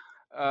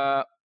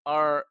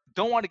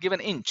don't want to give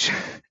an inch,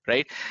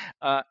 right?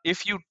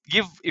 If you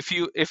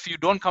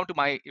don't come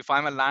to if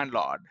I'm a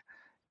landlord,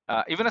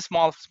 even a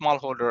small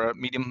holder,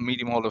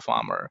 medium holder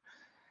farmer,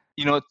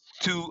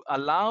 to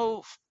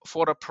allow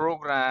for a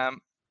program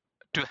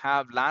to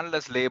have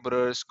landless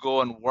laborers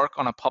go and work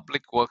on a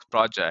public works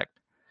project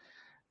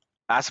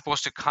as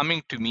opposed to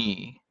coming to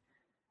me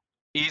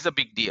is a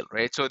big deal,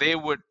 right? So they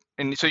would,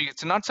 and so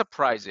it's not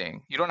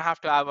surprising. You don't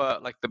have to have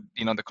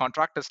the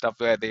contractor stuff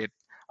where they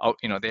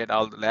had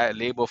all the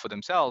labor for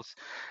themselves.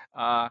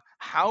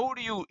 How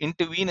do you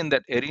intervene in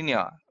that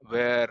arena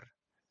where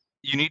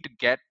you need to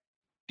get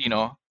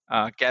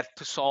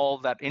to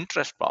solve that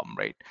interest problem,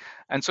 right?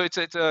 And so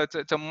it's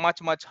a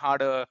much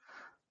harder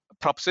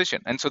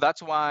proposition. And so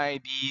that's why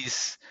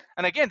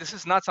and again, this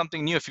is not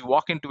something new. If you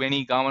walk into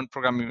any government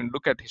program, you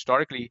look at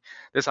historically,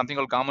 there's something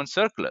called government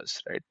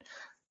circulars, right?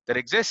 That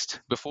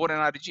exist before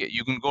NRG.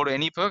 You can go to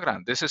any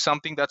program. This is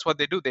something, that's what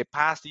they do. They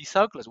pass these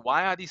circulars.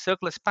 Why are these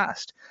circulars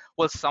passed?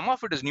 Well, some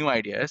of it is new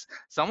ideas.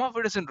 Some of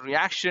it is in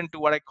reaction to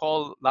what I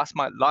call last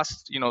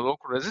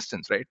local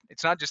resistance, right?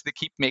 It's not just they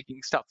keep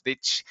making stuff.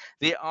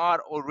 They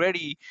are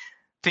already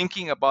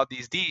thinking about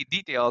these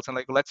details and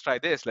like, well, let's try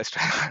this, let's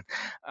try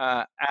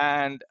that.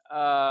 And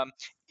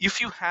if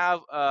you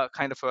have a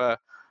kind of a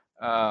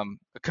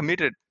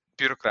committed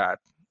bureaucrat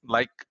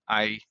like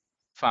I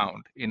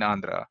found in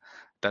Andhra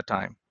that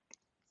time,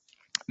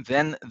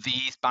 then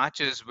these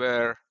patches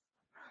were,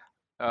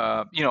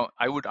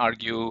 I would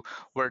argue,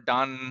 were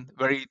done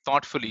very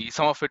thoughtfully.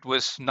 Some of it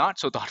was not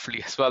so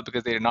thoughtfully as well,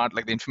 because they're not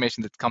like the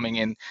information that's coming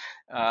in,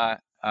 might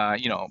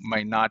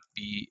not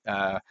be,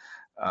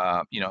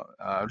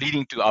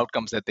 leading to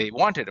outcomes that they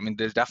wanted. I mean,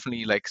 there's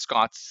definitely like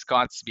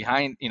Scott's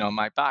behind,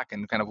 my back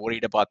and kind of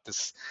worried about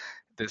this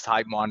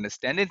high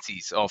modernist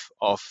tendencies of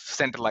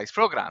centralized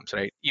programs,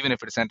 right? Even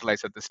if it's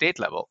centralized at the state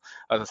level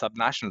or the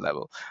subnational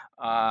level,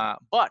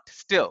 but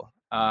still,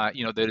 I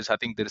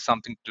think there is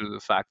something to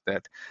the fact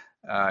that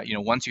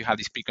once you have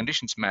these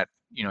preconditions met,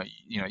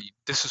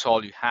 this is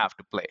all you have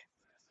to play.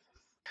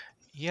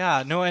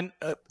 Yeah, no, and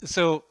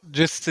so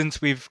just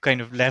since we've kind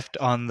of left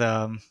on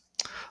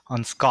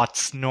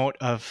Scott's note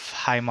of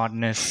high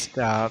modernist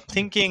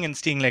thinking and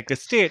seeing like a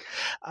state,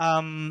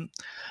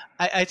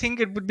 I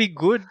think it would be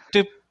good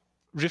to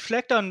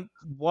reflect on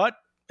what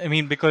I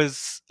mean,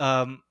 because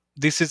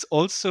this is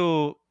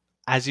also,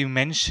 as you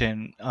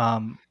mentioned,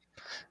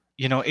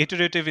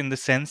 iterative in the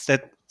sense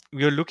that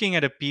we're looking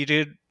at a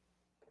period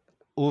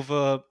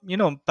over,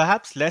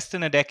 perhaps less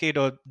than a decade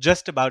or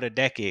just about a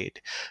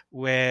decade,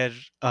 where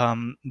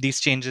these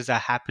changes are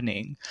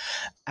happening.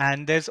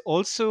 And there's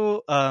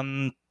also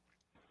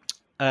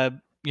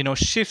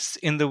shifts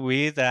in the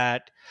way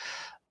that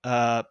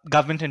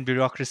government and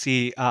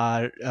bureaucracy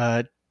are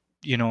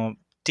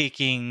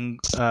taking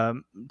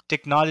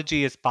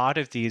technology as part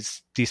of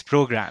these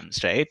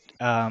programs, right?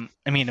 I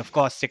mean, of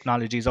course,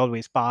 technology is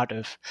always part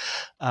of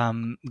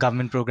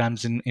government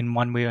programs in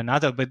one way or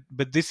another,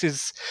 but this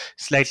is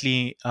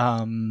slightly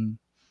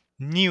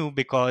new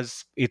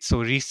because it's so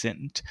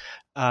recent.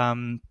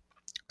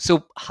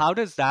 So how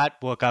does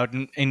that work out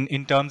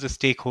in terms of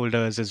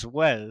stakeholders as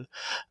well?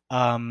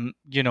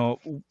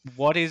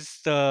 What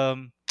is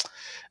the,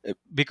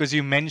 because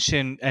you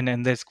mentioned,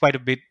 and there's quite a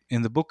bit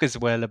in the book as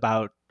well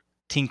about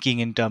thinking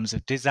in terms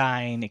of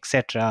design,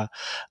 etc.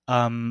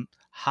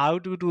 How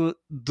do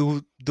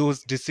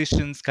those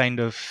decisions kind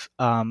of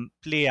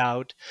play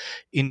out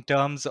in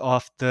terms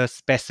of the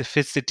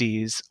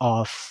specificities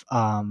of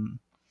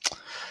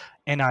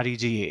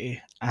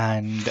NREGA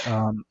and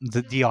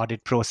the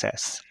audit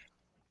process?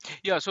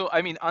 Yeah, so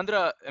I mean,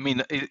 Andhra,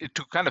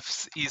 to kind of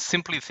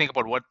simply think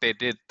about what they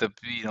did, the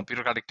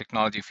bureaucratic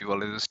technology, if you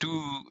will, there's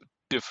two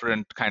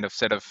different kind of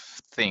set of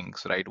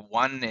things, right?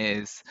 One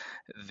is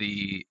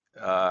the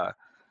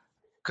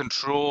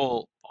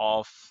control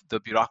of the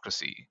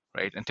bureaucracy,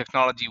 right? And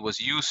technology was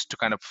used to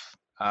kind of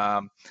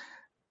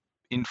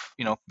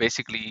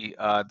basically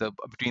the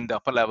between the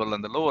upper level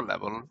and the lower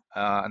level,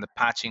 and the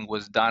patching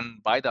was done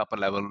by the upper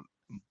level,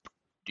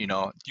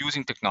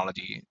 using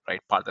technology,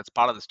 right? That's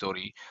part of the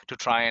story, to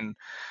try and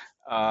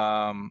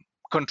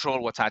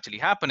control what's actually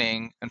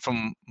happening, and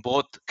from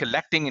both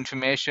collecting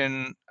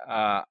information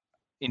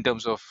in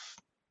terms of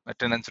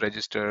attendance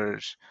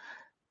registers,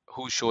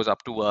 who shows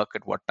up to work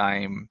at what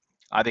time,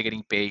 are they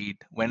getting paid,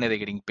 when are they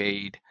getting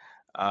paid,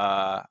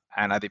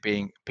 and are they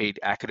being paid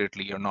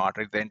accurately or not,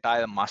 right? The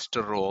entire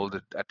muster roll,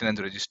 the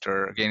attendance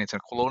register, again, it's a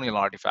colonial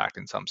artifact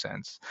in some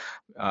sense,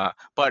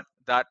 but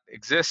that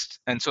exists.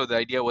 And so the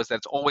idea was that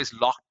it's always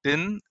locked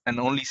in and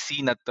only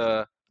seen at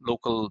the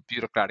local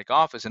bureaucratic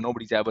office, and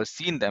nobody's ever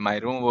seen them. I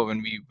remember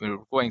when we were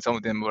going, some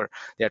of them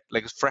they had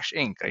like fresh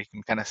ink, right?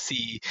 You can kind of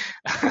see.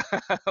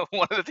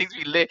 One of the things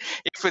we lay,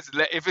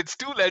 if it's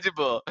too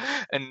legible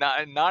and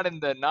not in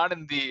the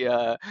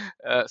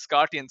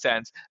Scartian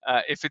sense,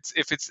 if it's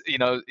if it's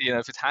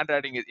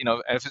handwriting,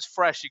 if it's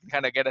fresh, you can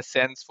kind of get a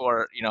sense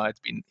for it's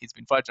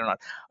been fudged or not.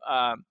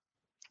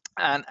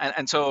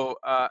 And so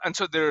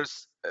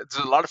there's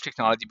a lot of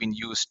technology being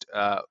used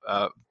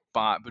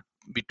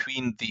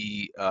between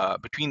the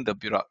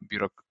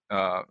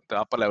the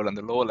upper level and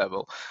the lower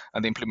level,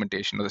 and the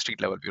implementation of the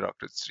street level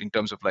bureaucrats, in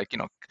terms of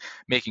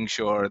making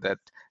sure that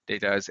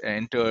data is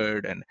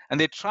entered, and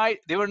they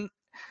were.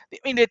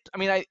 In the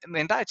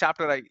entire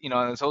chapter,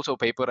 there's also a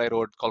paper I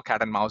wrote called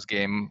Cat and Mouse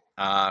Game.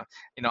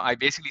 I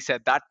basically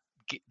said that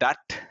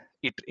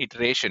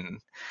iteration,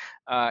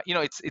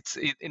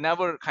 it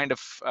never kind of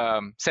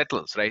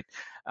settles, right?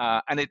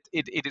 And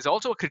it is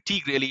also a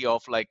critique, really,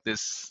 of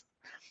this.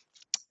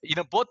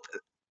 Both.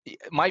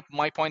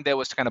 My point there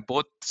was to kind of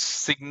both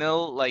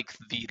signal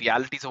the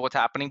realities of what's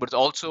happening, but it's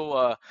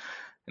also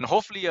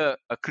hopefully a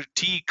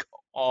critique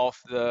of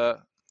the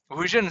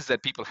visions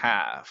that people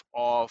have,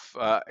 of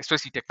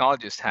especially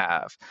technologists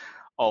have.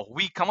 Oh,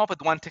 we come up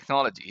with one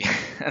technology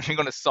and we're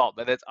going to solve,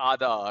 whether it's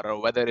Aadhaar or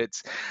whether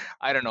it's,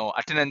 I don't know,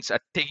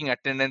 taking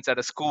attendance at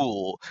a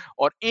school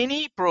or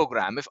any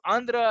program. If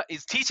Andhra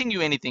is teaching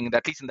you anything,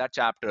 at least in that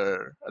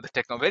chapter, the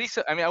technology,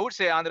 I would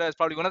say Andhra is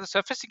probably one of the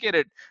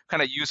sophisticated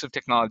kind of use of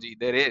technology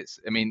there is.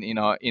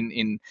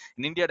 In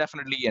India,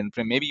 definitely, and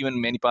maybe even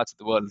many parts of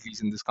the world, at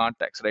least in this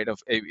context, right?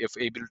 If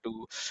able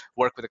to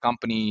work with a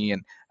company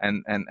and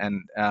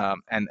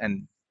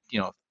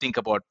think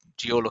about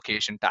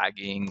geolocation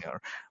tagging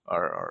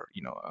or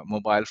a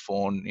mobile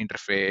phone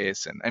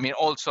interface, and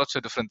all sorts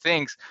of different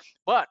things.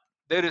 But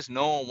there is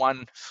no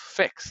one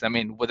fix.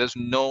 There's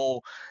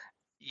no.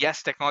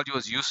 Yes, technology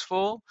was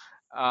useful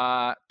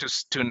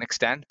to an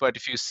extent, but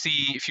if you've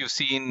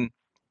seen,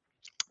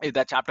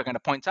 that chapter kind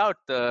of points out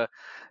the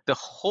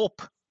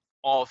hope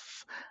of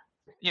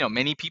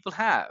many people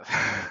have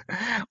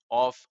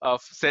of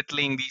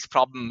settling these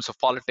problems of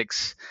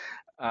politics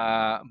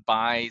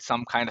by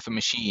some kind of a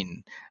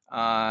machine,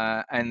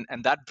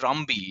 and that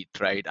drumbeat,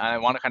 right? I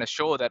want to kind of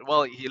show that,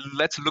 well,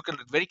 let's look at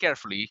it very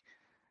carefully.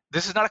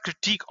 This is not a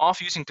critique of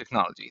using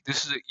technology.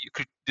 This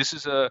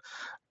is a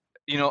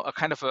a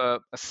kind of a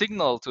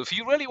signal to, if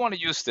you really want to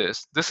use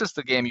this is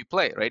the game you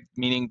play, right?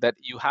 Meaning that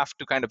you have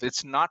to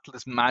it's not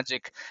this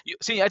magic.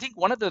 I think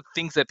one of the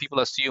things that people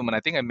assume, and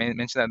I think I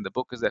mentioned that in the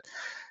book, is that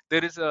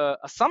there is a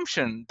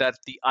assumption that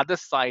the other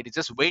side is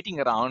just waiting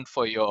around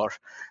for your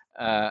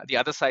the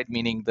other side,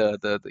 meaning the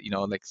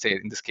say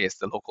in this case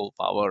the local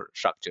power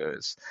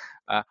structures,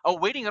 are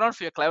waiting around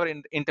for your clever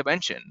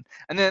intervention,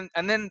 and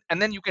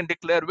then you can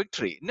declare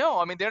victory.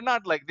 No, they're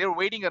not they're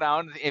waiting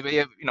around. They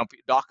have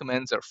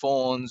documents or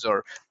phones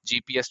or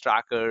GPS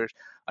trackers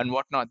and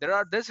whatnot.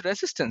 There's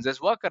resistance, there's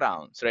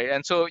workarounds, right?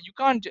 And so you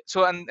can't.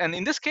 And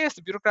in this case,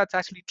 the bureaucrats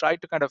actually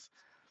tried to kind of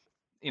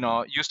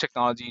use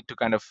technology to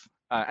kind of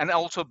and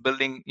also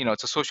building,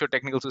 it's a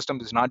socio-technical system.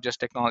 It's not just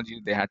technology.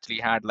 They actually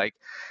had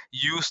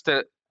used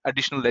the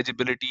additional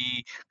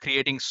legibility,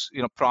 creating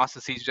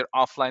processes which are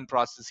offline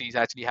processes,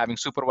 actually having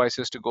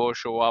supervisors to go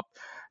show up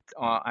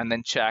and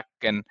then check,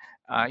 and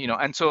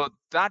and so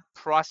that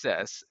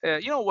process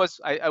was,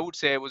 I would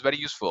say, was very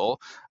useful,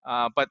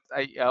 but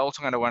I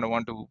also kind of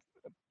want to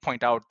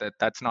point out that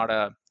that's not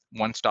a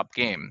one-stop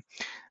game.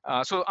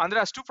 So Andhra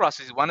has two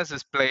processes. One is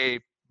this play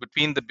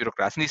between the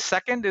bureaucrats, and the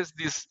second is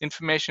this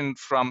information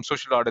from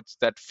social audits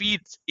that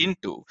feeds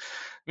into.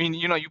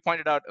 You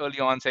pointed out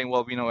early on saying,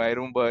 well, I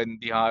remember in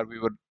Bihar we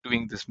were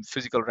doing this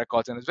physical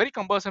records, and it's very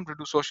cumbersome to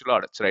do social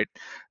audits, right?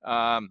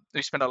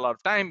 We spend a lot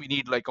of time. We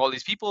need all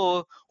these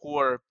people who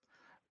are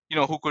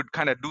who could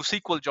kind of do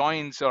SQL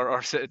joins or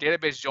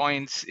database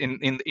joins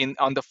in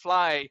on the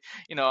fly.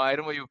 I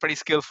remember you were pretty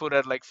skillful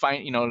at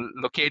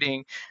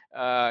locating,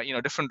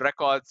 different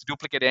records,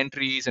 duplicate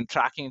entries, and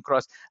tracking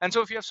across. And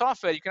so if you have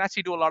software, you can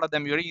actually do a lot of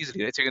them very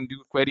easily, right? So you can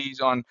do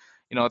queries on,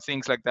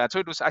 things like that. So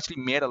it was actually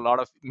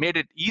made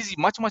it easy,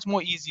 much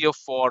more easier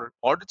for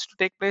audits to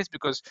take place,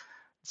 because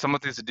some of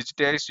this is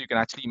digitized. So you can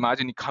actually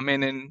imagine you come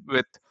in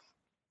with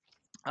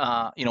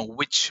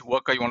which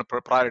worker you want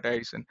to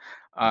prioritize, and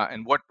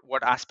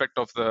what aspect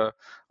of the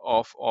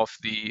of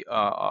the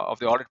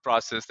audit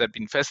process that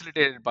been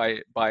facilitated by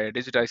a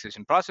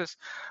digitization process,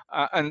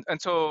 and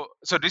so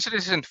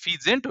digitization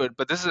feeds into it,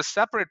 but this is a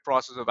separate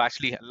process of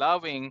actually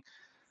allowing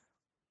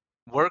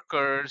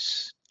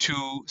workers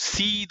to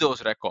see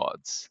those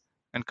records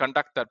and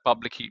conduct that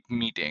public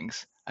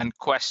meetings and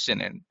question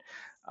it.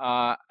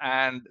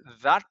 And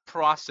that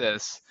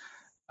process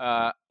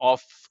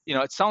of,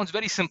 it sounds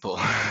very simple,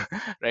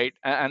 right?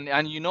 And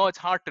it's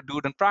hard to do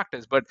it in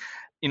practice, but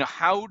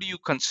how do you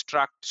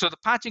construct? So the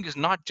patching is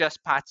not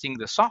just patching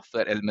the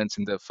software elements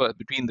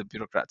between the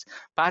bureaucrats.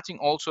 Patching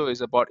also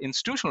is about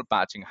institutional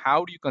patching.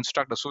 How do you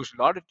construct a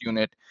social audit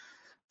unit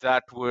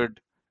that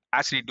would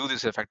actually do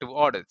these effective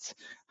audits?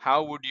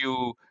 How would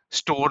you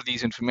store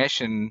these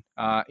information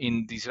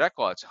in these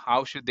records?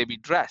 How should they be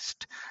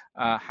dressed?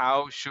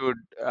 How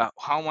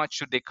much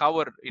should they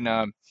cover in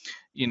an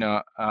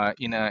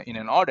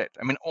audit?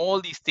 I mean,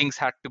 all these things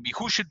had to be.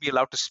 Who should be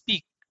allowed to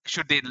speak?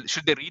 Should they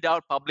read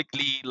out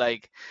publicly,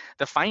 like,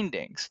 the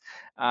findings?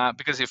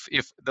 Because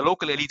if the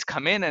local elites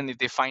come in and if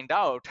they find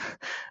out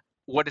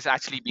what is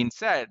actually being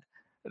said,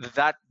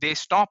 that they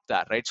stop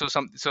that, right? So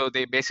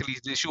they basically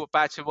issue a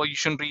patch, well, you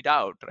shouldn't read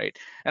out, right?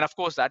 And of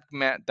course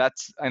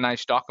that's a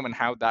nice document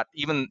how that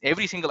even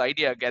every single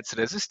idea gets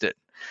resisted,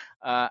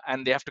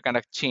 and they have to kind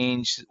of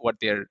change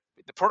the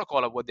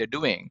protocol of what they're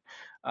doing,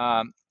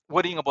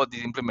 worrying about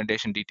these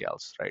implementation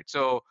details, right?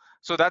 So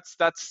that's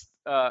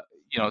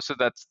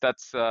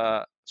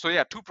so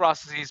yeah, two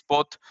processes,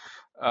 both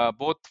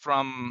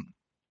from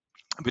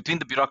between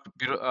the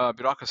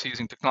bureaucracy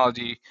using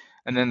technology,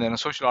 and then a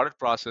social audit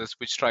process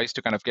which tries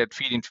to kind of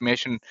feed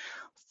information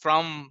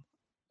from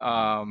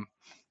from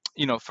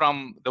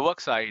the work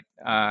side,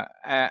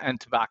 and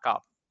to back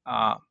up,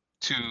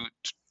 to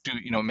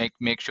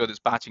make sure this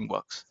patching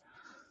works.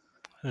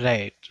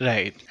 Right.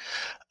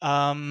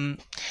 Um,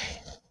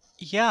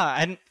 yeah,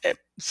 and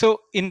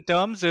so in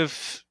terms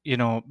of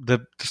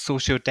the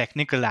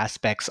socio-technical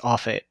aspects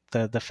of it,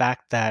 the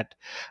fact that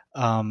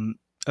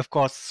of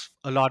course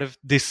a lot of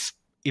this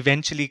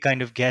eventually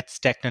kind of gets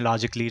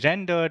technologically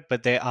rendered,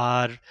 but there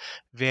are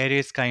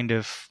various kind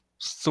of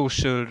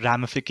social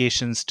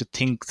ramifications to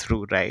think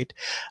through, right?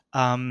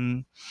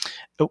 One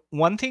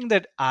thing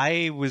that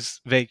I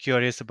was very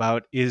curious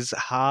about is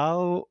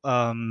how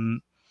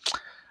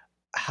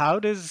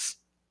does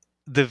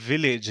the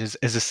village as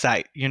a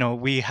site,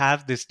 we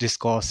have this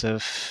discourse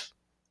of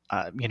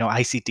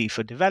ICT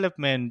for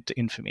development,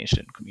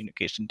 information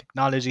communication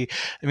technology.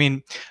 I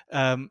mean,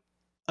 a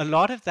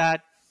lot of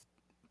that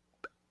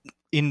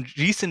in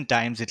recent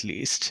times, at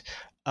least,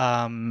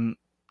 has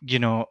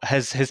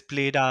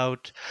played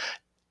out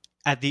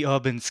at the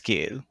urban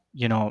scale,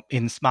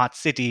 in smart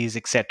cities,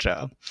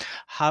 etc.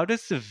 How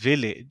does the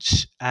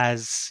village,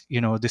 as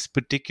this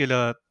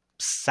particular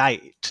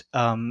site,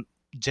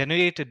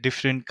 generate a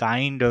different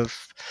kind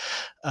of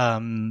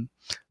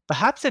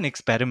perhaps an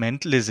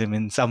experimentalism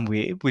in some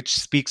way, which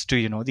speaks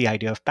to the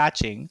idea of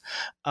patching,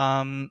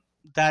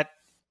 that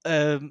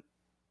um,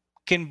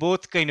 can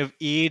both kind of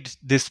aid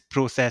this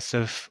process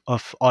of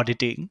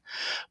auditing,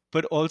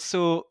 but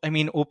also, I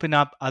mean, open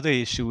up other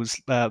issues.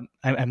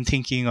 I'm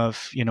thinking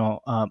of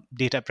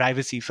data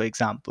privacy, for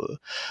example,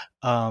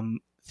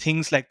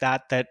 things like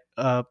that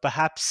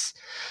perhaps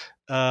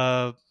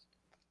uh,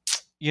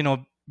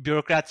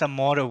 bureaucrats are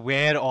more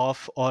aware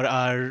of, or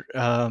are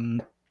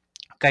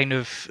kind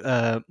of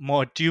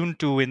more attuned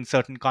to in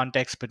certain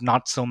contexts, but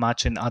not so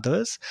much in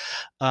others.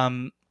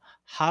 Um,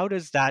 how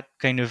does that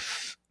kind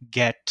of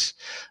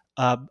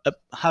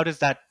how does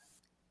that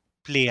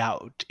play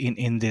out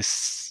in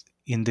this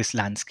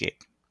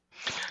landscape?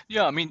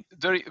 Yeah, I mean,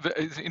 it's an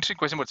interesting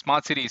question about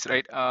smart cities,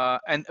 right?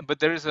 But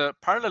there is a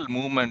parallel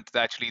movement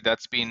that's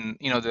been,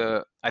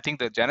 I think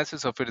the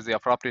genesis of it is the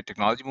appropriate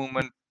technology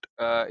movement,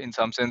 in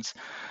some sense,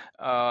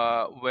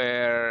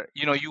 where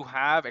you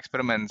have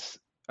experiments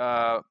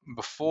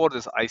before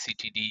this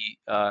ICTD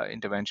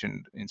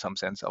intervention, in some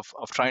sense, of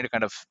trying to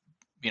kind of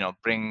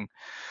bring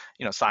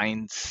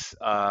science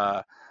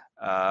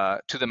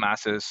to the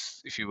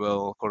masses, if you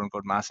will, quote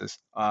unquote masses.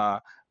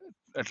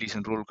 At least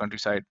in rural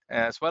countryside,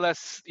 as well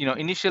as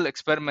initial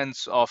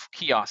experiments of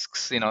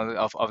kiosks,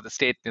 of the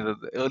state. The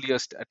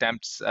earliest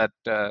attempts at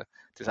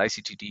this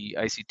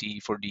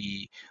ICT for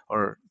D,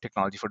 or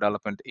technology for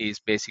development,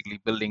 is basically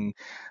building.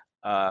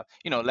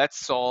 Let's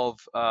solve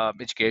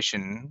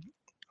education.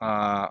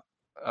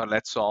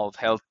 Let's solve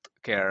health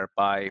care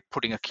by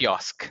putting a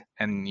kiosk,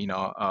 and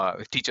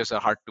teachers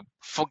are hard to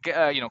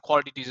forget.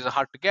 Quality teachers are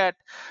hard to get,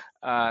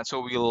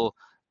 so we'll.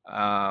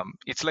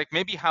 It's like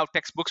maybe how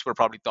textbooks were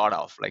probably thought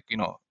of, like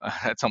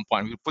at some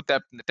point we put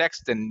that in the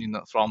text and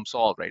problem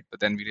solved, right?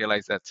 But then we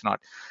realized that's not.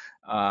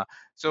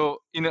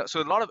 So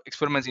a lot of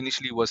experiments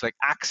initially was like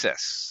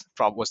access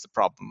was the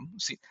problem.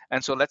 See,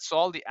 and so let's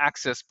solve the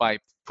access by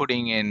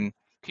putting in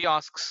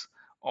kiosks,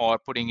 or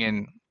putting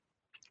in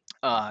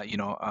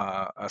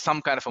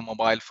some kind of a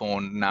mobile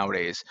phone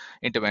nowadays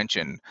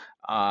intervention.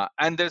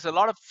 And there's a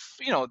lot of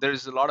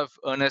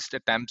earnest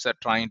attempts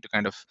at trying to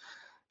kind of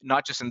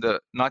not just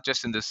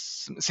in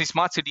this. See,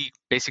 smart city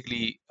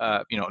basically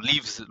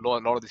leaves a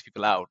lot of these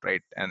people out,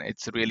 right? And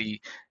it's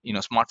really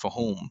smart for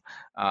home,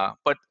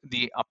 but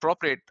the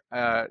appropriate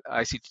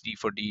ICT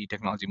for D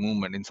technology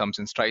movement in some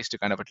sense tries to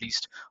kind of at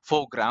least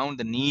foreground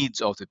the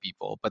needs of the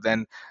people, but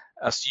then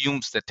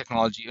assumes that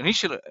technology,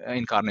 initial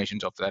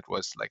incarnations of that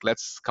was like,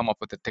 let's come up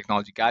with a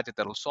technology gadget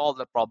that will solve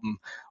that problem,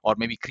 or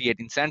maybe create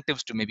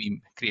incentives to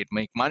maybe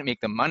make money, make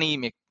them money,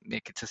 make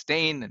it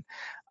sustain. And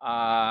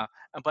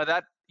but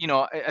that,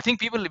 I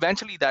think people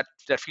eventually that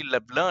field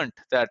have learned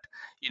that,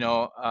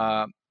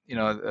 a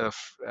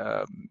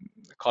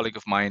colleague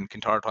of mine,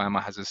 Kintaro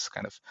Toyama, has this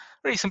kind of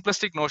very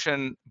simplistic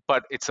notion,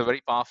 but it's a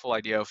very powerful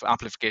idea of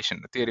amplification,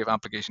 the theory of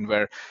amplification,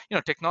 where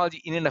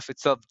technology in and of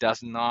itself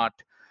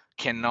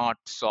cannot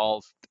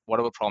solve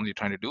whatever problem you're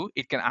trying to do.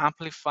 It can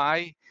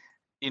amplify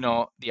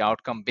the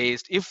outcome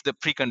based, if the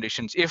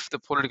preconditions, if the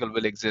political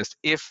will exists,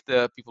 if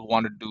the people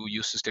want to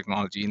use this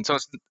technology. And so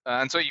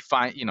you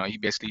find, he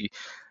basically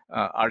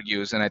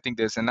argues, and I think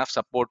there's enough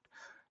support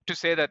to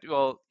say that,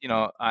 well,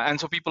 and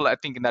so people, I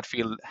think, in that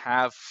field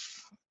have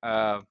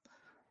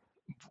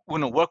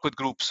work with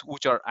groups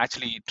which are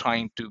actually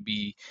trying to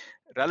be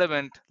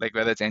relevant, like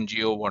whether it's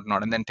NGO or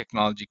whatnot, and then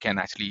technology can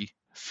actually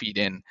feed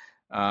in,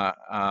 has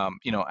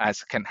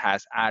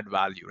add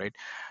value, right?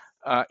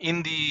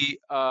 In the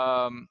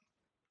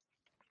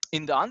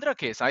Andhra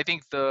case, I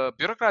think the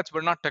bureaucrats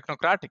were not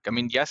technocratic. I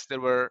mean, yes,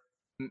 there were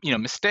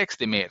mistakes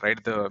they made, right?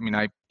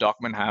 I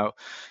document how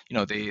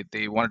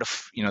they wanted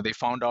to they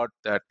found out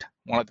that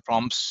one of the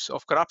problems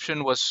of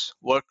corruption was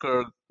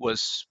worker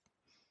was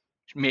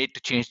made to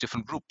change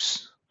different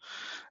groups,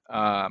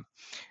 and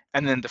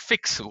then the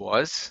fix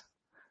was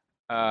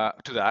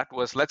to that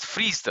was, let's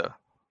freeze the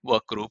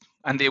work group,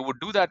 and they would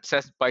do that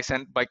by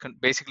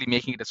basically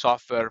making it a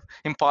software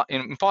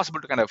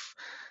impossible to kind of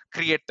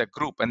create the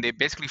group, and they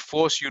basically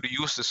force you to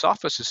use the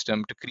software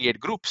system to create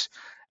groups.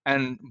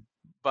 And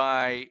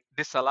by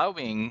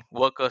disallowing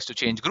workers to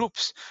change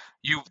groups,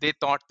 they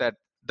thought that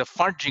the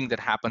fudging that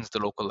happens at the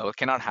local level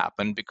cannot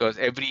happen, because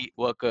every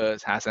worker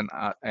has an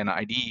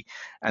ID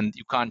and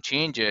you can't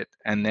change it,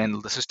 and then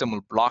the system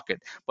will block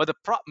it. But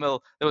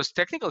there was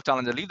technical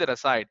challenge, I'll leave that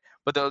aside,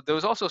 but there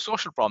was also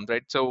social problems,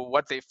 right? So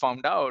what they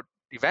found out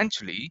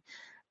eventually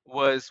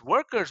was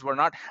workers were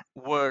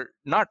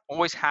not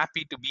always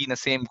happy to be in the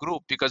same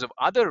group because of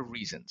other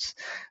reasons,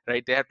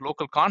 right? They had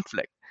local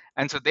conflict,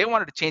 and so they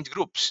wanted to change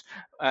groups,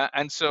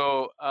 and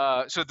so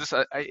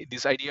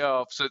this idea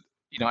of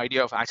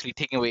actually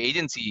taking away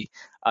agency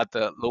at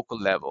the local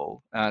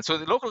level. So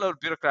the local level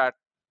bureaucrat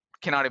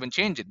cannot even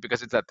change it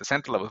because it's at the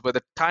central level. By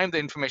the time the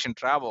information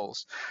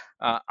travels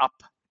up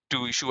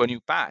to issue a new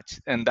patch,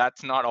 and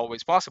that's not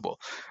always possible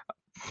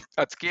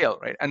at scale,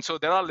 right? And so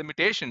there are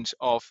limitations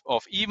of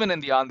even in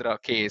the Andhra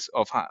case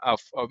of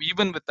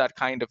even with that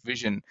kind of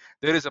vision,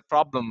 there is a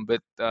problem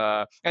with,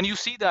 and you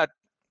see that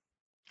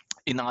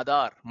in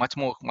Aadhaar much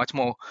more.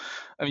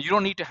 I mean, you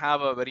don't need to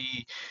have a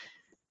very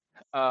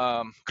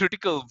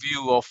critical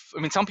view of,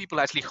 I mean, some people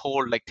actually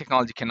hold like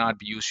technology cannot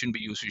be used, shouldn't be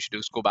used, we should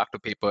just go back to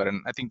paper.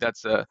 And I think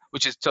that's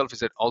which itself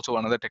is also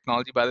another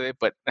technology, by the way,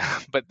 but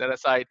but that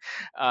aside,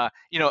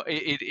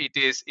 it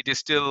is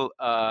still,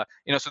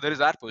 so there is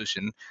that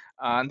position,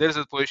 and there is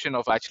a position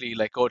of actually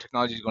like, oh,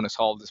 technology is going to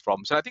solve this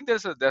problem. So I think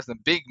there's a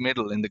big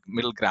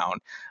middle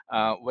ground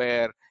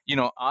where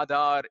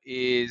Aadhaar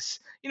is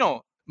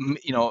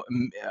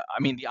I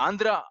mean, the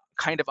Andhra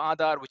kind of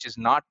Aadhaar, which is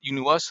not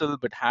universal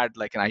but had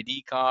like an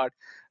ID card,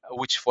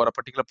 which for a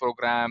particular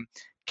program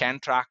can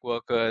track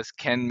workers,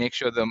 can make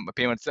sure the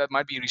payments, that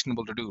might be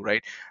reasonable to do,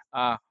 right?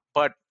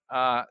 But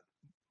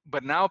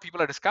now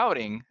people are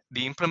discovering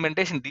the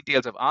implementation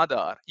details of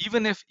Aadhaar,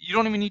 even if you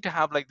don't even need to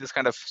have like this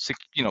kind of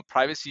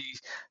privacy,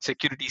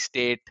 security,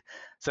 state,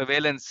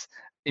 surveillance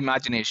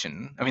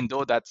imagination. I mean,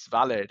 though that's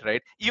valid,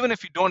 right? Even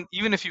if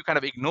you kind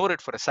of ignore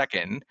it for a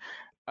second,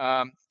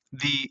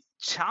 the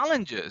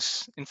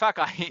challenges, in fact,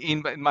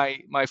 in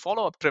my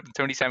follow-up trip in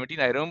 2017,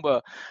 I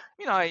remember,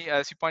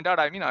 as you point out,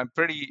 I'm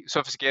pretty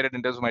sophisticated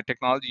in terms of my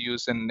technology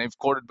use, and I've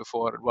coded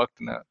before, worked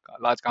in a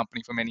large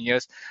company for many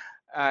years.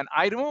 And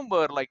I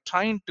remember like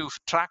trying to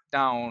track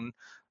down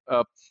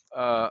a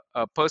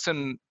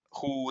person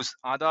whose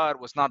Aadhaar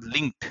was not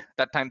linked.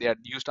 That time they had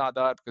used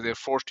Aadhaar because they were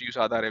forced to use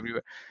Aadhaar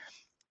everywhere.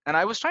 And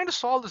I was trying to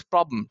solve this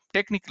problem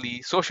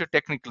technically,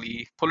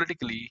 socio-technically,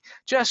 politically,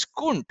 just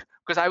couldn't,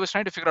 because I was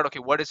trying to figure out, okay,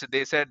 what is it?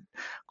 They said,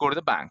 go to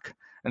the bank.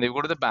 And they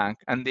go to the bank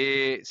and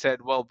they said,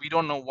 well, we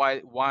don't know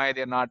why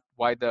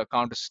the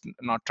account is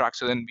not tracked.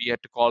 So then we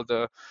had to call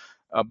the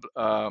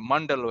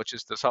Mandal, which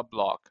is the sub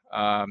block.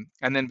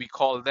 And then we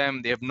call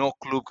them, they have no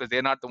clue because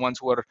they're not the ones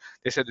who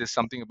they said there's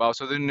something about.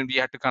 So then we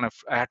had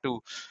to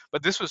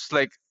but this was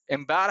like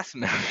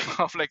embarrassment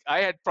of like, I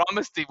had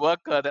promised the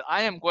worker that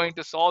I am going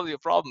to solve your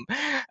problem.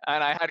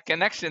 And I had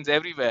connections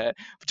everywhere.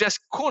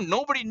 Just couldn't,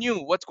 nobody knew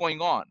what's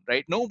going on,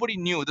 right? Nobody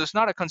knew. There's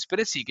not a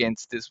conspiracy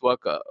against this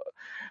worker,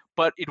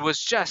 but it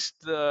was just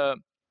the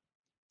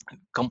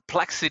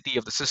complexity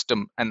of the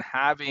system and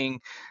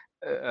having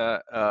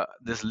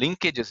this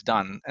linkage is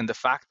done, and the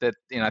fact that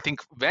I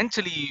think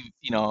eventually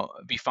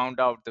we found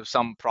out there's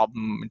some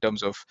problem in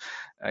terms of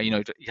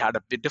it had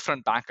a bit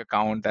different bank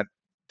account that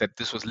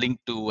this was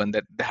linked to, and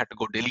that they had to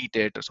go delete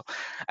it or so,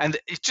 and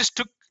it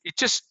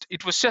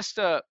was just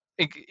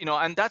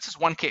and that's just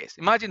one case.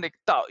 Imagine like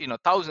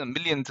thousands,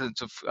 millions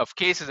of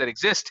cases that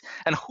exist,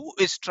 and who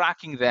is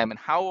tracking them, and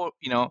how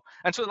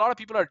and so a lot of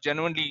people are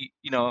genuinely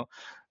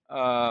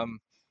um,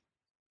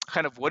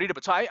 kind of worried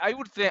about. So I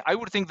would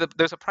think that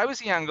there's a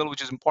privacy angle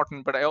which is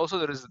important, but I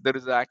also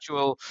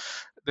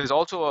there's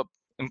also a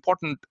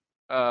important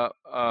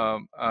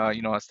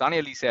as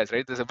Daniel Lee says,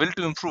 right? There's a will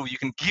to improve. You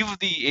can give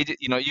the agent,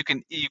 you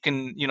can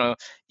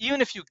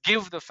even if you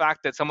give the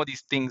fact that some of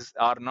these things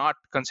are not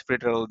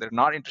conspiratorial, they're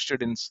not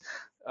interested in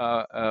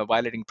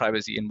violating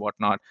privacy and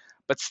whatnot,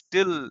 but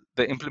still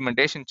the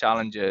implementation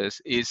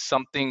challenges is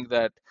something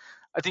that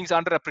I think is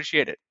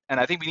underappreciated, and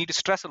I think we need to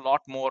stress a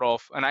lot more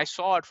of. And I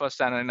saw it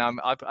firsthand, and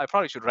I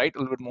probably should write a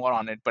little bit more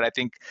on it. But I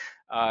think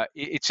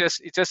it's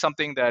just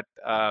something that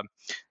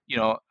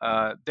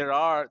there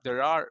are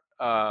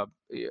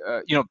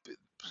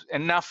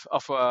enough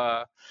of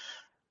a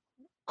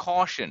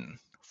caution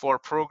for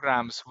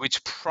programs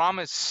which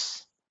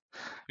promise.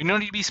 You don't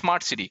need to be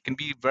smart city; it can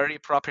be very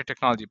appropriate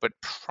technology, but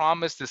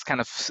promise this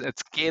kind of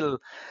scale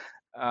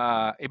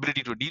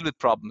ability to deal with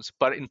problems.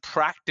 But in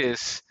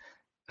practice,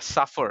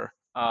 suffer,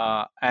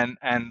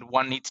 and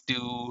one needs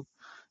to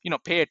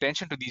pay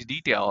attention to these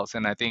details,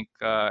 and I think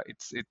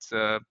it's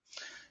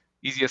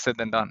easier said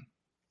than done.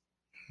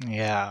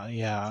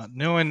 Yeah.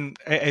 No, and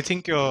I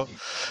think your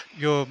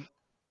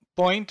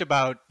point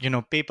about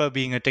paper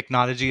being a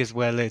technology as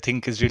well, I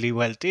think, is really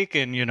well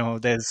taken.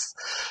 There's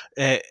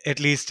at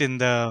least in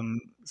the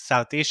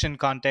South Asian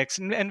context,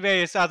 and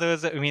various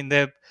others. I mean,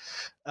 the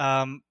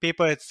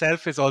paper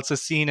itself is also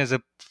seen as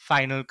a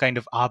final kind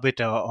of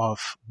arbiter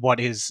of what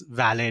is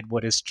valid,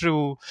 what is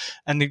true.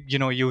 And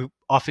you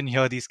often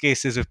hear these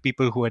cases of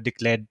people who are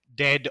declared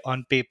dead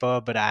on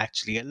paper but are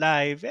actually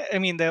alive. I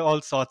mean, there are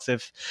all sorts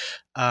of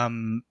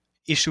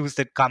issues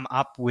that come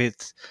up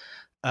with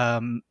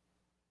um,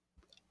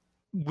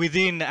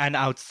 within and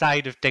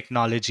outside of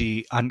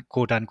technology,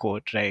 quote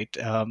unquote, right?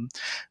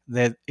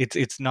 That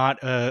it's not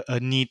a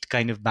neat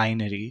kind of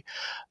binary.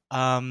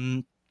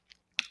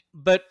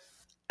 But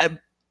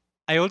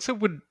I also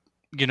would,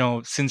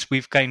 since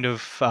we've kind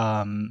of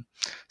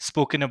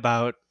spoken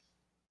about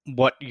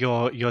what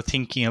you're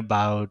thinking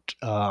about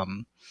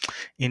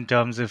in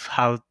terms of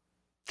how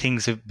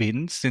things have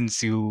been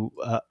since you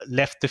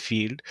left the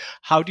field,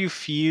 how do you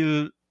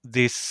feel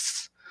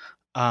this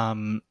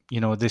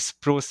this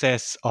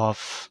process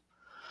of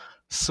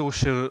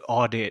social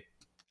audit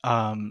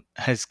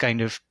has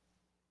kind of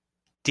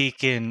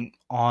taken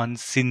on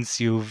since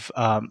you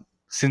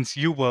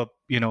were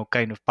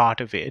kind of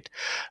part of it,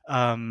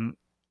 and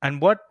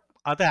what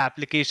other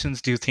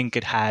applications do you think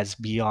it has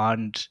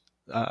beyond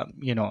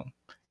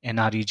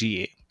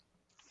NREGA?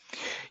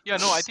 Yeah,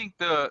 no, I think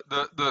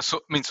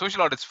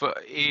social audits for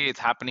it's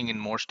happening in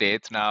more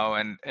states now,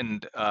 and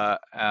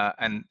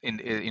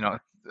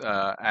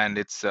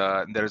it's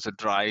there's a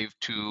drive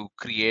to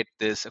create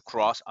this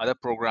across other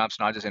programs,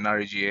 not just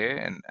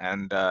NREGA,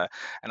 and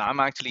I'm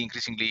actually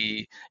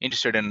increasingly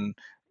interested in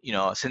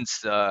since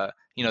the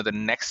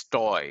next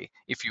toy,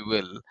 if you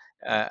will,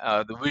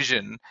 the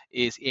vision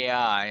is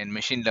AI and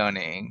machine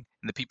learning,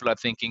 and the people are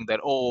thinking that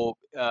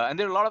and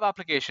there are a lot of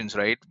applications,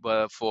 right,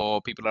 for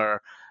people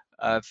are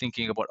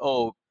thinking about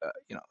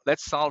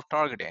let's solve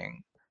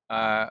targeting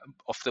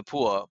of the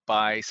poor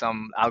by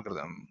some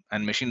algorithm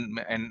and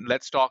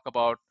let's talk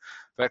about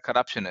where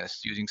corruption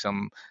is using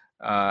some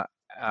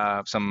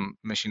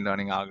machine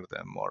learning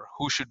algorithm, or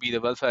who should be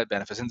the welfare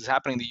benefits. And this is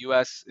happening in the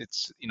US.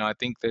 It's I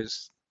think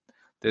there's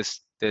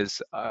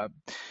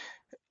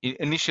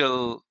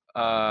initial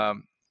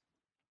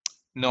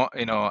no,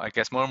 I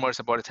guess murmurs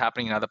about it's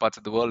happening in other parts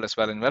of the world as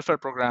well in welfare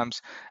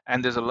programs,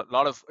 and there's a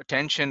lot of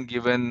attention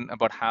given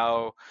about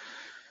how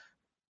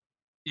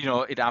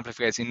it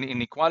amplifies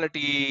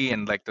inequality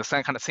and like the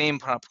same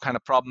kind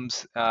of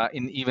problems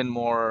in even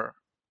more.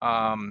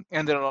 And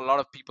there are a lot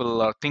of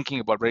people are thinking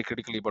about very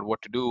critically about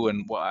what to do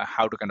and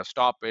how to kind of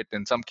stop it.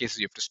 In some cases,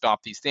 you have to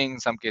stop these things. In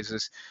some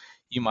cases,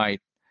 you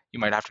might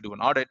have to do an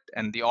audit,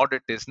 and the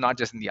audit is not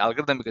just in the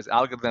algorithm, because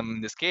algorithm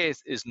in this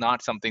case is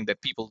not something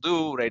that people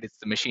do, right? It's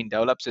the machine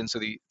develops, and so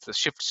the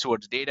shift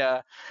towards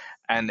data,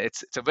 and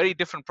it's a very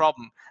different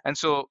problem. And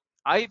so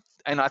I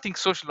think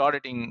social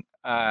auditing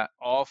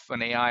of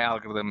an AI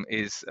algorithm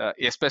is,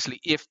 especially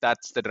if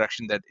that's the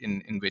direction that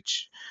in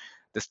which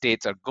the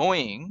states are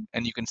going,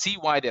 and you can see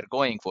why they're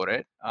going for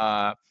it.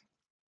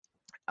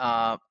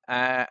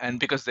 And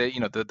because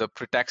the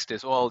pretext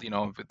is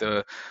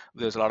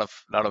there's a lot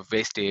of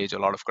wastage, a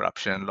lot of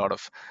corruption, a lot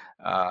of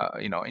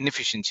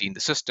inefficiency in the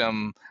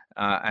system,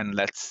 and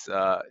let's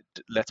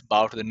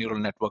bow to the neural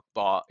network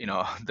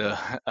the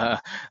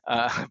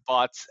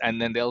bots,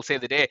 and then they'll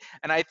save the day.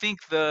 And I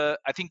think the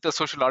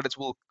social audits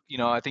will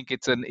I think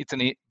it's a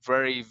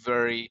very,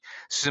 very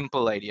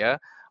simple idea,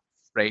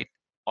 right,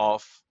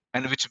 of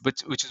and which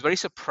is very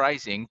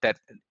surprising that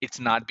it's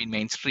not been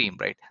mainstream,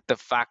 right? The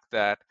fact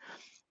that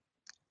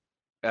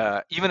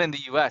even in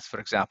the US, for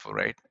example,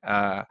 right,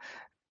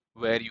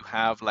 where you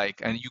have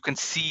like, and you can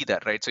see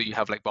that, right? So you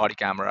have like body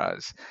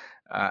cameras,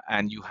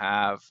 and you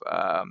have,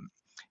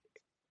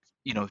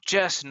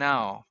 just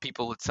now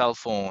people with cell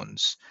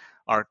phones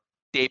are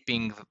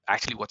taping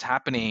actually what's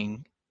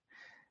happening,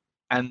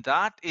 and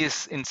that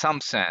is in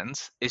some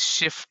sense is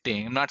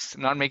shifting. I'm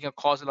not making a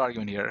causal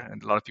argument here,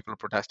 and a lot of people are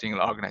protesting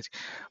and organizing,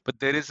 but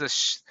there's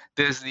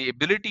the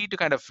ability to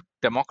kind of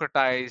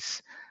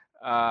democratize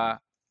uh,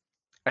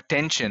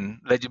 attention,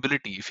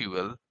 legibility, if you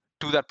will,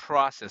 to that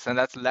process, and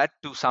that's led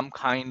to some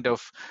kind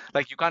of,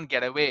 like, you can't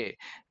get away,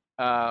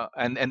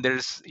 and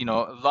there's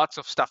lots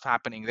of stuff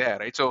happening there,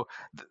 right? So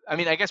I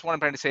mean, I guess what I'm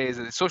trying to say is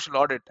that the social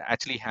audit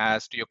actually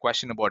has, to your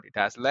question about it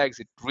has legs,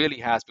 it really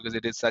has, because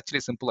it is actually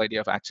a simple idea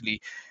of actually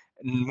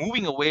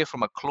moving away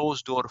from a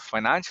closed door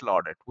financial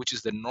audit, which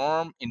is the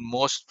norm in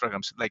most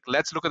programs. Like,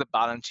 let's look at the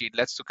balance sheet,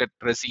 let's look at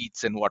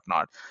receipts and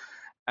whatnot,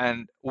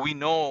 and we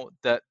know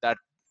that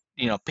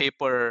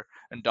paper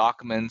and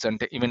documents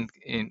and even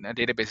in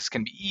databases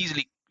can be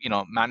easily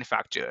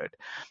manufactured,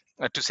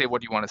 to say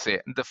what you want to say.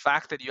 The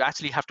fact that you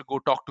actually have to go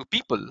talk to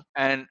people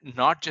and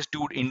not just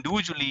do it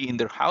individually in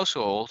their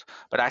household,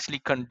 but actually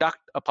conduct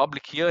a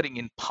public hearing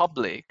in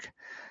public,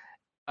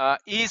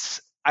 is,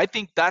 I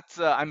think that's,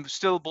 I'm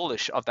still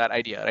bullish of that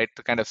idea, right?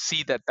 To kind of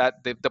see that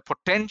the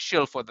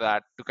potential for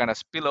that to kind of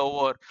spill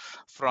over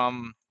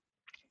from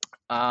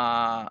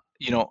the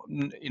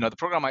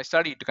program I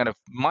studied to kind of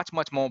much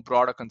more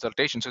broader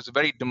consultation. So it's a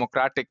very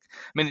democratic.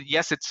 I mean,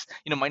 yes, it's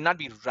might not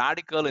be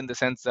radical in the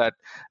sense that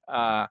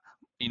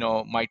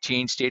might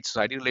change state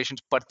society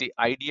relations, but the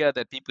idea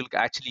that people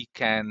actually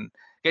can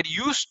get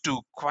used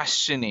to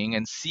questioning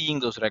and seeing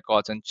those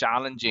records and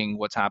challenging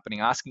what's happening,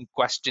 asking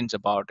questions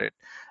about it,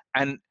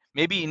 and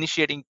maybe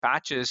initiating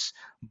patches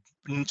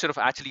instead of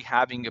actually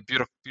having a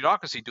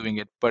bureaucracy doing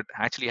it, but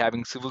actually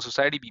having civil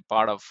society be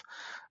part of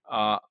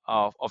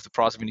the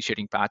process of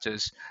initiating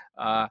patches.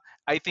 I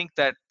think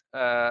that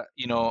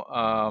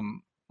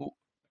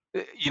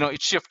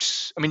it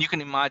shifts. I mean, you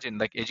can imagine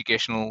like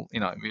educational.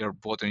 We are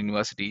both in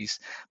universities,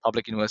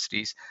 public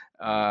universities,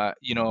 or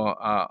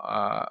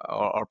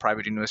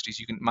private universities.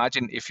 You can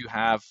imagine if you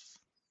have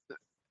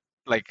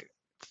like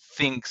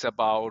thinks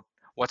about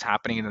what's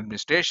happening in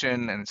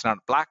administration and it's not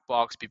a black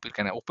box, people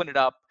can open it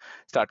up,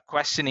 start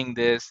questioning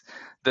this,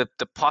 the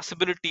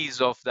possibilities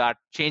of that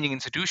changing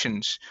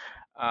institutions,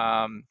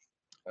 um,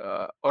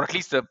 or at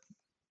least the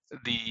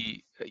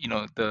you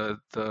know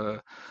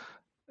the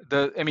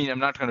I mean, I'm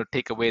not going to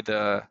take away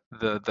the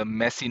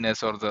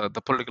messiness or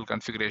the political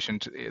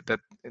configurations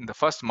that in the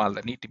first mile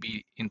that need to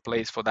be in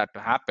place for that to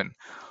happen.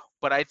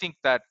 But I think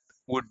that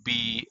would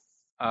be,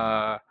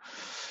 I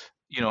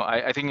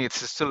think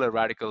it's still a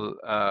radical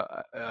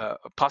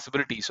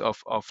possibilities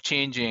of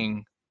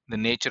changing the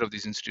nature of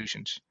these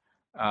institutions.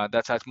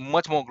 That's has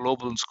much more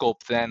global in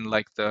scope than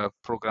like the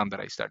program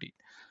that I studied.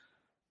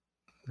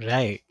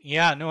 Right.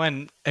 Yeah, no,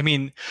 and I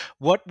mean,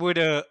 what would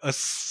a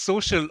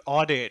social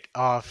audit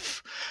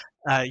of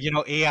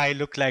AI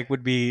look like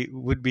would be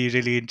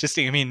really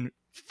interesting. I mean,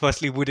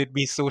 firstly, would it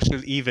be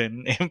social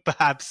even?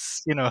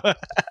 Perhaps,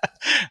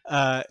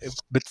 uh,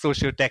 but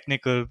social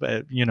technical,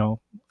 but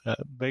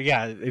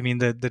yeah, I mean,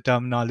 the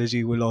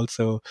terminology will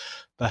also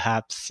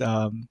perhaps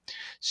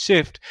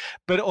shift.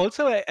 But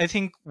also, I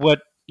think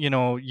what,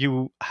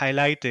 you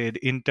highlighted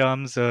in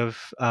terms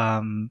of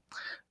the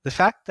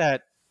fact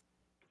that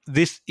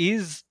this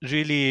is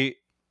really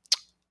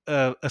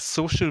a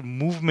social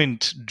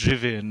movement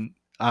driven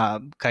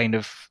kind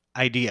of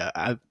idea,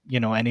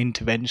 an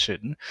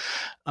intervention,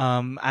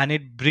 and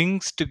it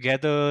brings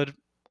together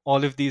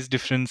all of these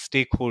different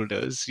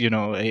stakeholders,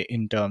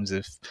 in terms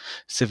of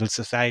civil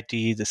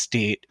society, the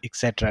state,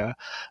 etc.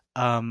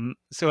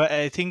 So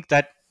I think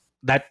that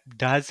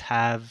does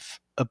have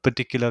a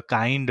particular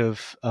kind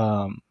of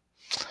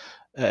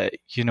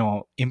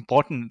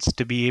importance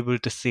to be able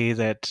to say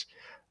that,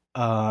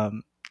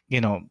 um, you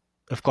know,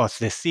 of course,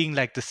 they're seeing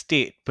like the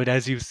state, but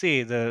as you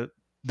say, the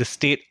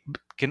state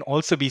can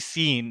also be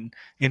seen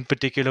in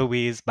particular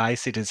ways by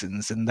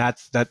citizens, and that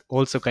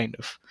also kind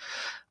of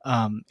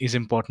is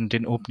important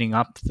in opening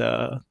up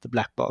the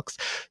black box.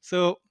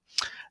 So,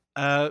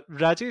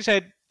 Rajesh,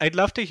 I'd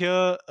love to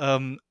hear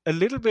a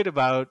little bit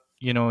about,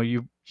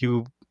 you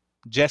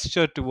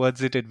gestured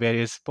towards it at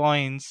various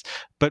points,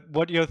 but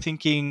what you're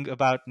thinking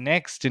about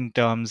next in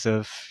terms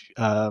of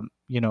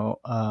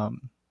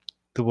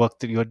the work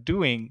that you're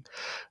doing.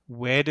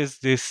 Where does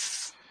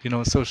this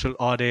social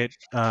audit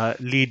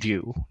lead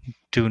you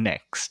to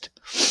next?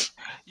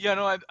 Yeah,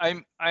 no,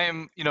 I'm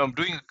I'm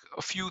doing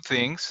a few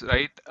things,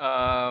 right?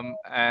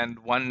 And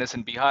one is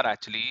in Bihar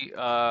actually.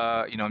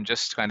 I'm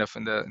just kind of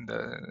in the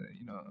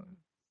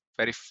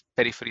very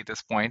periphery at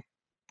this point.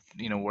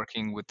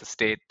 Working with the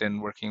state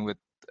and working with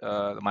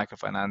the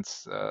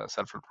microfinance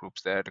self-help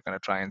groups there to kind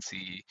of try and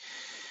see.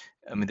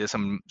 I mean, there's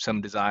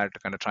some desire to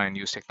kind of try and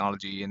use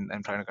technology and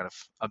trying to kind of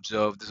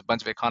observe. There's a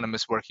bunch of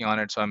economists working on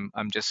it, so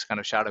I'm just kind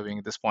of shadowing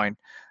at this point.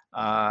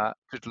 to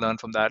learn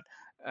from that.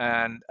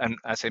 And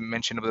as I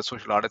mentioned about the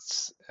social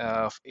audits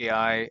of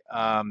AI,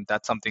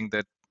 that's something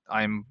that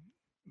I'm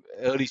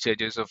early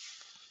stages of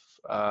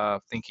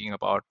thinking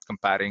about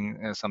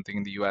comparing something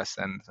in the US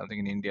and something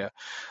in India.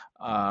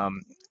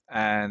 Um,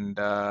 and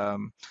uh,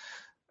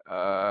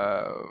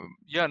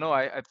 yeah, no,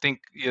 I think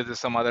there's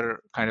some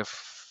other kind of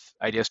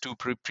ideas too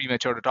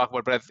premature to talk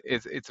about, but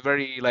it's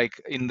very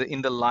like in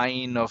the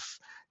line of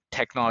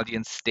technology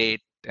and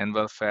state and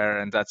welfare,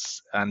 and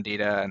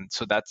data, and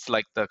so that's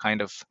like the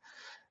kind of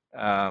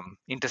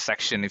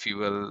intersection, if you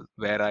will,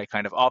 where I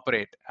kind of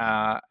operate.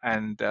 I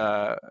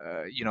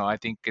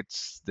think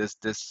it's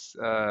this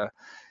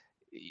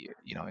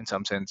in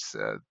some sense,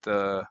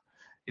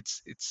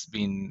 it's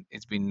been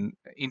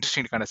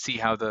interesting to kind of see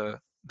how the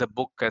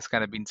book has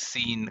kind of been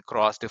seen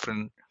across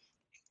different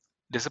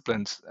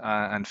disciplines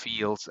and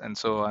fields, and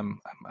so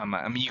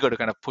I'm eager to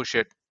kind of push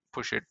it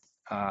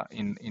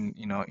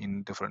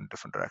in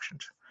different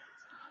directions.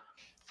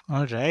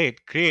 All right,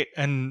 great.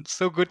 And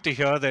so good to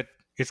hear that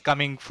it's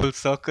coming full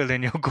circle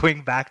and you're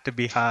going back to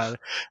Bihar.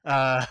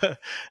 Uh,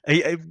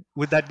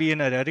 would that be in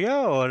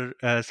Araria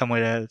or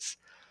somewhere else?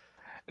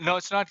 No,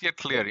 it's not yet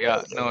clear.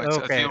 Yeah, no, it's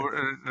Okay.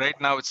 right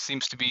now. It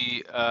seems to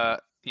be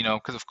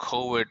because of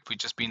COVID, we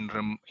just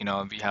been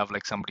we have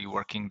like somebody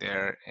working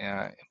there,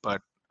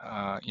 but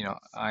I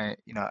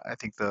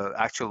think the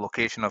actual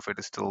location of it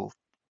is still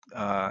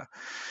to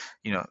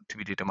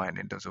be determined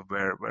in terms of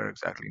where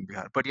exactly in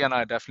Bihar. But yeah,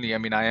 no, definitely. I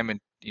mean, I am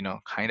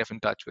kind of in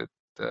touch with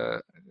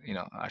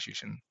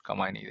Ashish and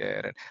Kamani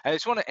there. And I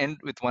just want to end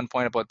with one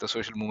point about the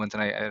social movements,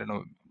 and I don't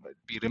know,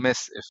 be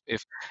remiss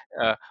if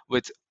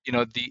with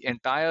the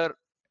entire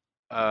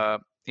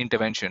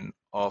intervention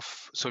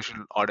of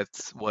social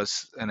audits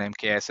was an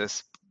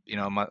MKSS,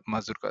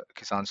 Mazdur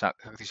Kisan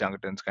Shakti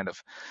Shangatan's kind of,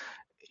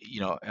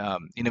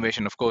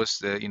 innovation. Of course,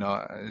 Jean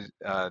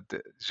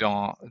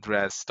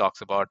Dress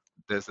talks about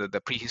there's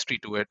the prehistory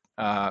to it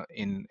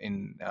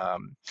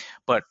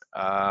but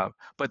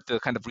but the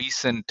kind of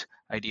recent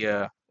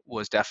idea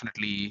was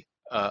definitely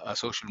a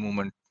social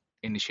movement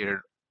initiated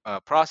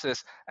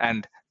process,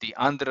 and the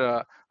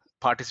Andhra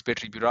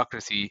participatory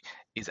bureaucracy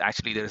is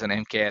actually there's an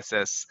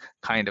MKSS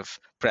kind of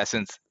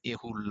presence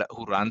who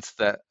runs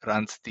the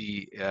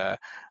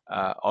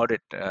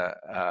audit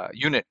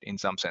unit in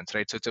some sense,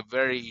 right? So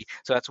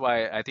that's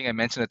why I think I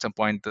mentioned at some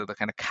point the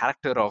kind of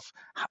character of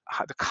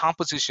how the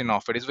composition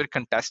of it is very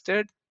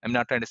contested. I'm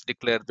not trying to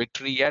declare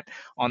victory yet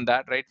on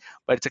that, right?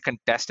 But it's a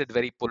contested,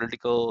 very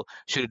political.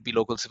 Should it be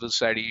local civil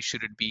society?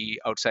 Should it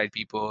be outside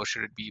people?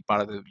 Should it be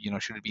part of the,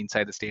 should it be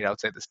inside the state,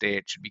 outside the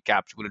state? Should be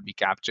captured? Will it be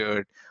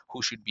captured?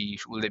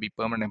 Will they be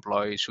permanent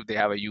employees? Should they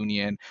have a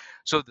union?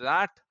 So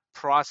that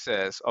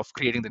process of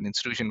creating the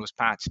institution was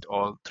patched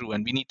all through,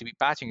 and we need to be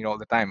patching it all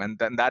the time. And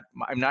then that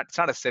it's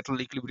not a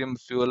settled equilibrium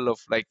fuel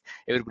of like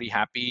everybody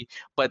happy,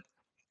 but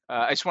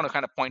I just want to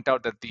kind of point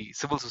out that the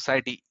civil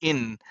society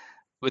in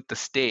with the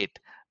state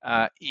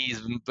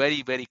is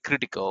very, very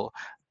critical,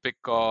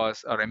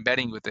 because, or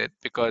embedding with it,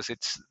 because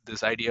it's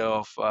this idea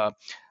of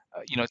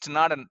it's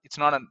not an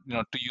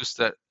to use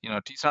the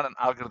it's not an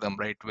algorithm,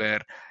 right,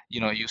 where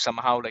you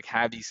somehow like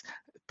have these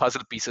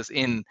puzzle pieces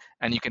in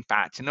and you can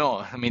patch. No,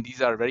 I mean,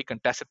 these are very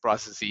contested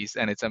processes,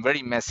 and it's a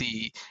very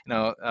messy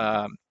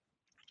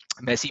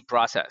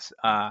process,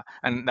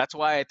 and that's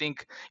why I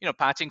think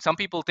patching, some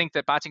people think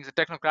that patching is a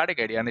technocratic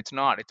idea, and it's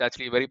not. It's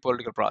actually a very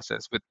political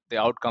process with the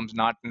outcomes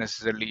not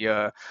necessarily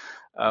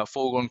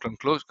foregone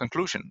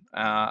conclusion.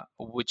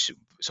 Which,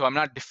 so I'm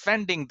not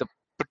defending the,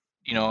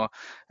 I'm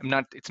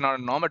not. It's not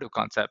a normative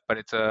concept, but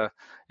it's a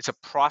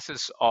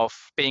process of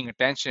paying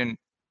attention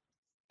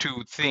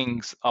to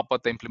things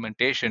about the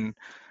implementation,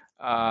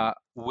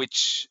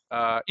 which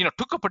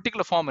took a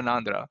particular form in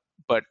Andhra,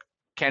 but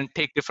can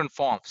take different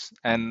forms.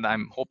 And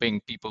I'm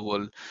hoping people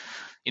will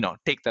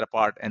take that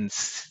apart and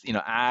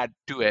add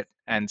to it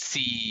and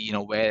see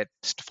where it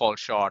falls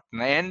short,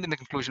 and I end in the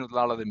conclusion with a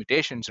lot of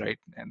limitations, right,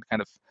 and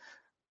kind of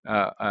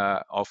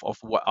of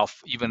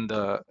even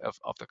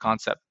of the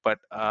concept. But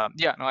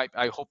yeah, no,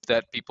 I hope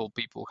that people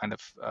kind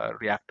of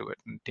react to it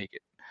and take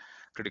it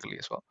critically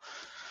as well.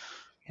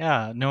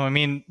 Yeah, no, I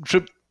mean,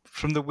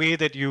 from the way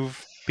that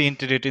you've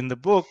painted it in the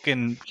book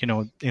and,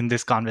 in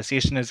this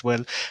conversation as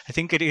well, I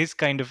think it is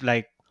kind of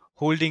like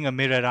holding a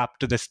mirror up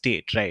to the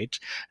state, right?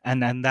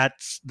 And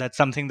that's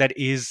something that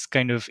is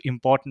kind of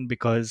important,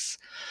 because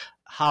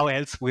how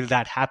else will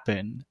that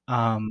happen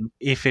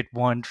if it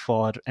weren't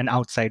for an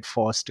outside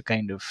force to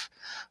kind of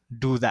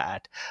do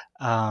that?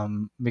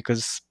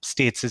 Because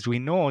states, as we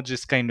know,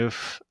 just kind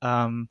of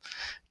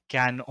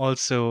can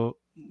also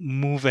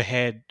move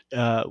ahead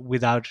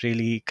without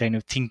really kind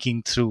of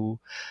thinking through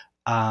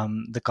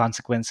the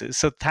consequences.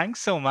 So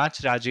thanks so much,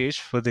 Rajesh,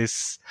 for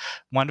this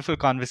wonderful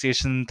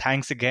conversation.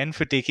 Thanks again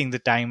for taking the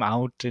time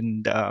out,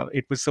 and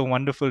it was so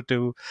wonderful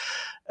to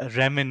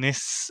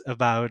reminisce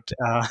about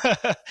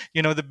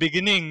the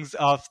beginnings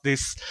of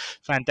this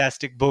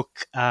fantastic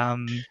book,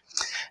 and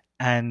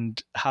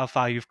how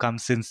far you've come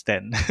since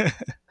then.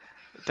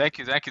 Thank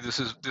you.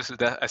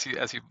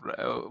 As you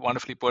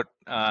wonderfully put,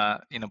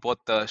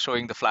 both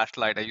showing the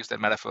flashlight. I use that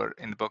metaphor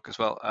in the book as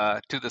well,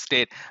 to the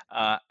state,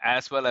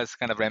 as well as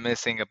kind of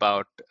reminiscing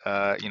about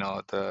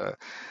the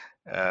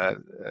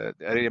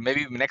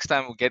maybe next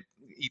time we'll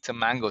eat some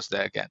mangoes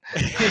there again.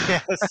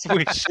 Yes,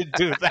 we should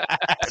do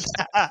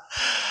that.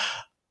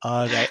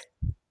 All right.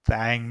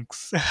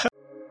 Thanks.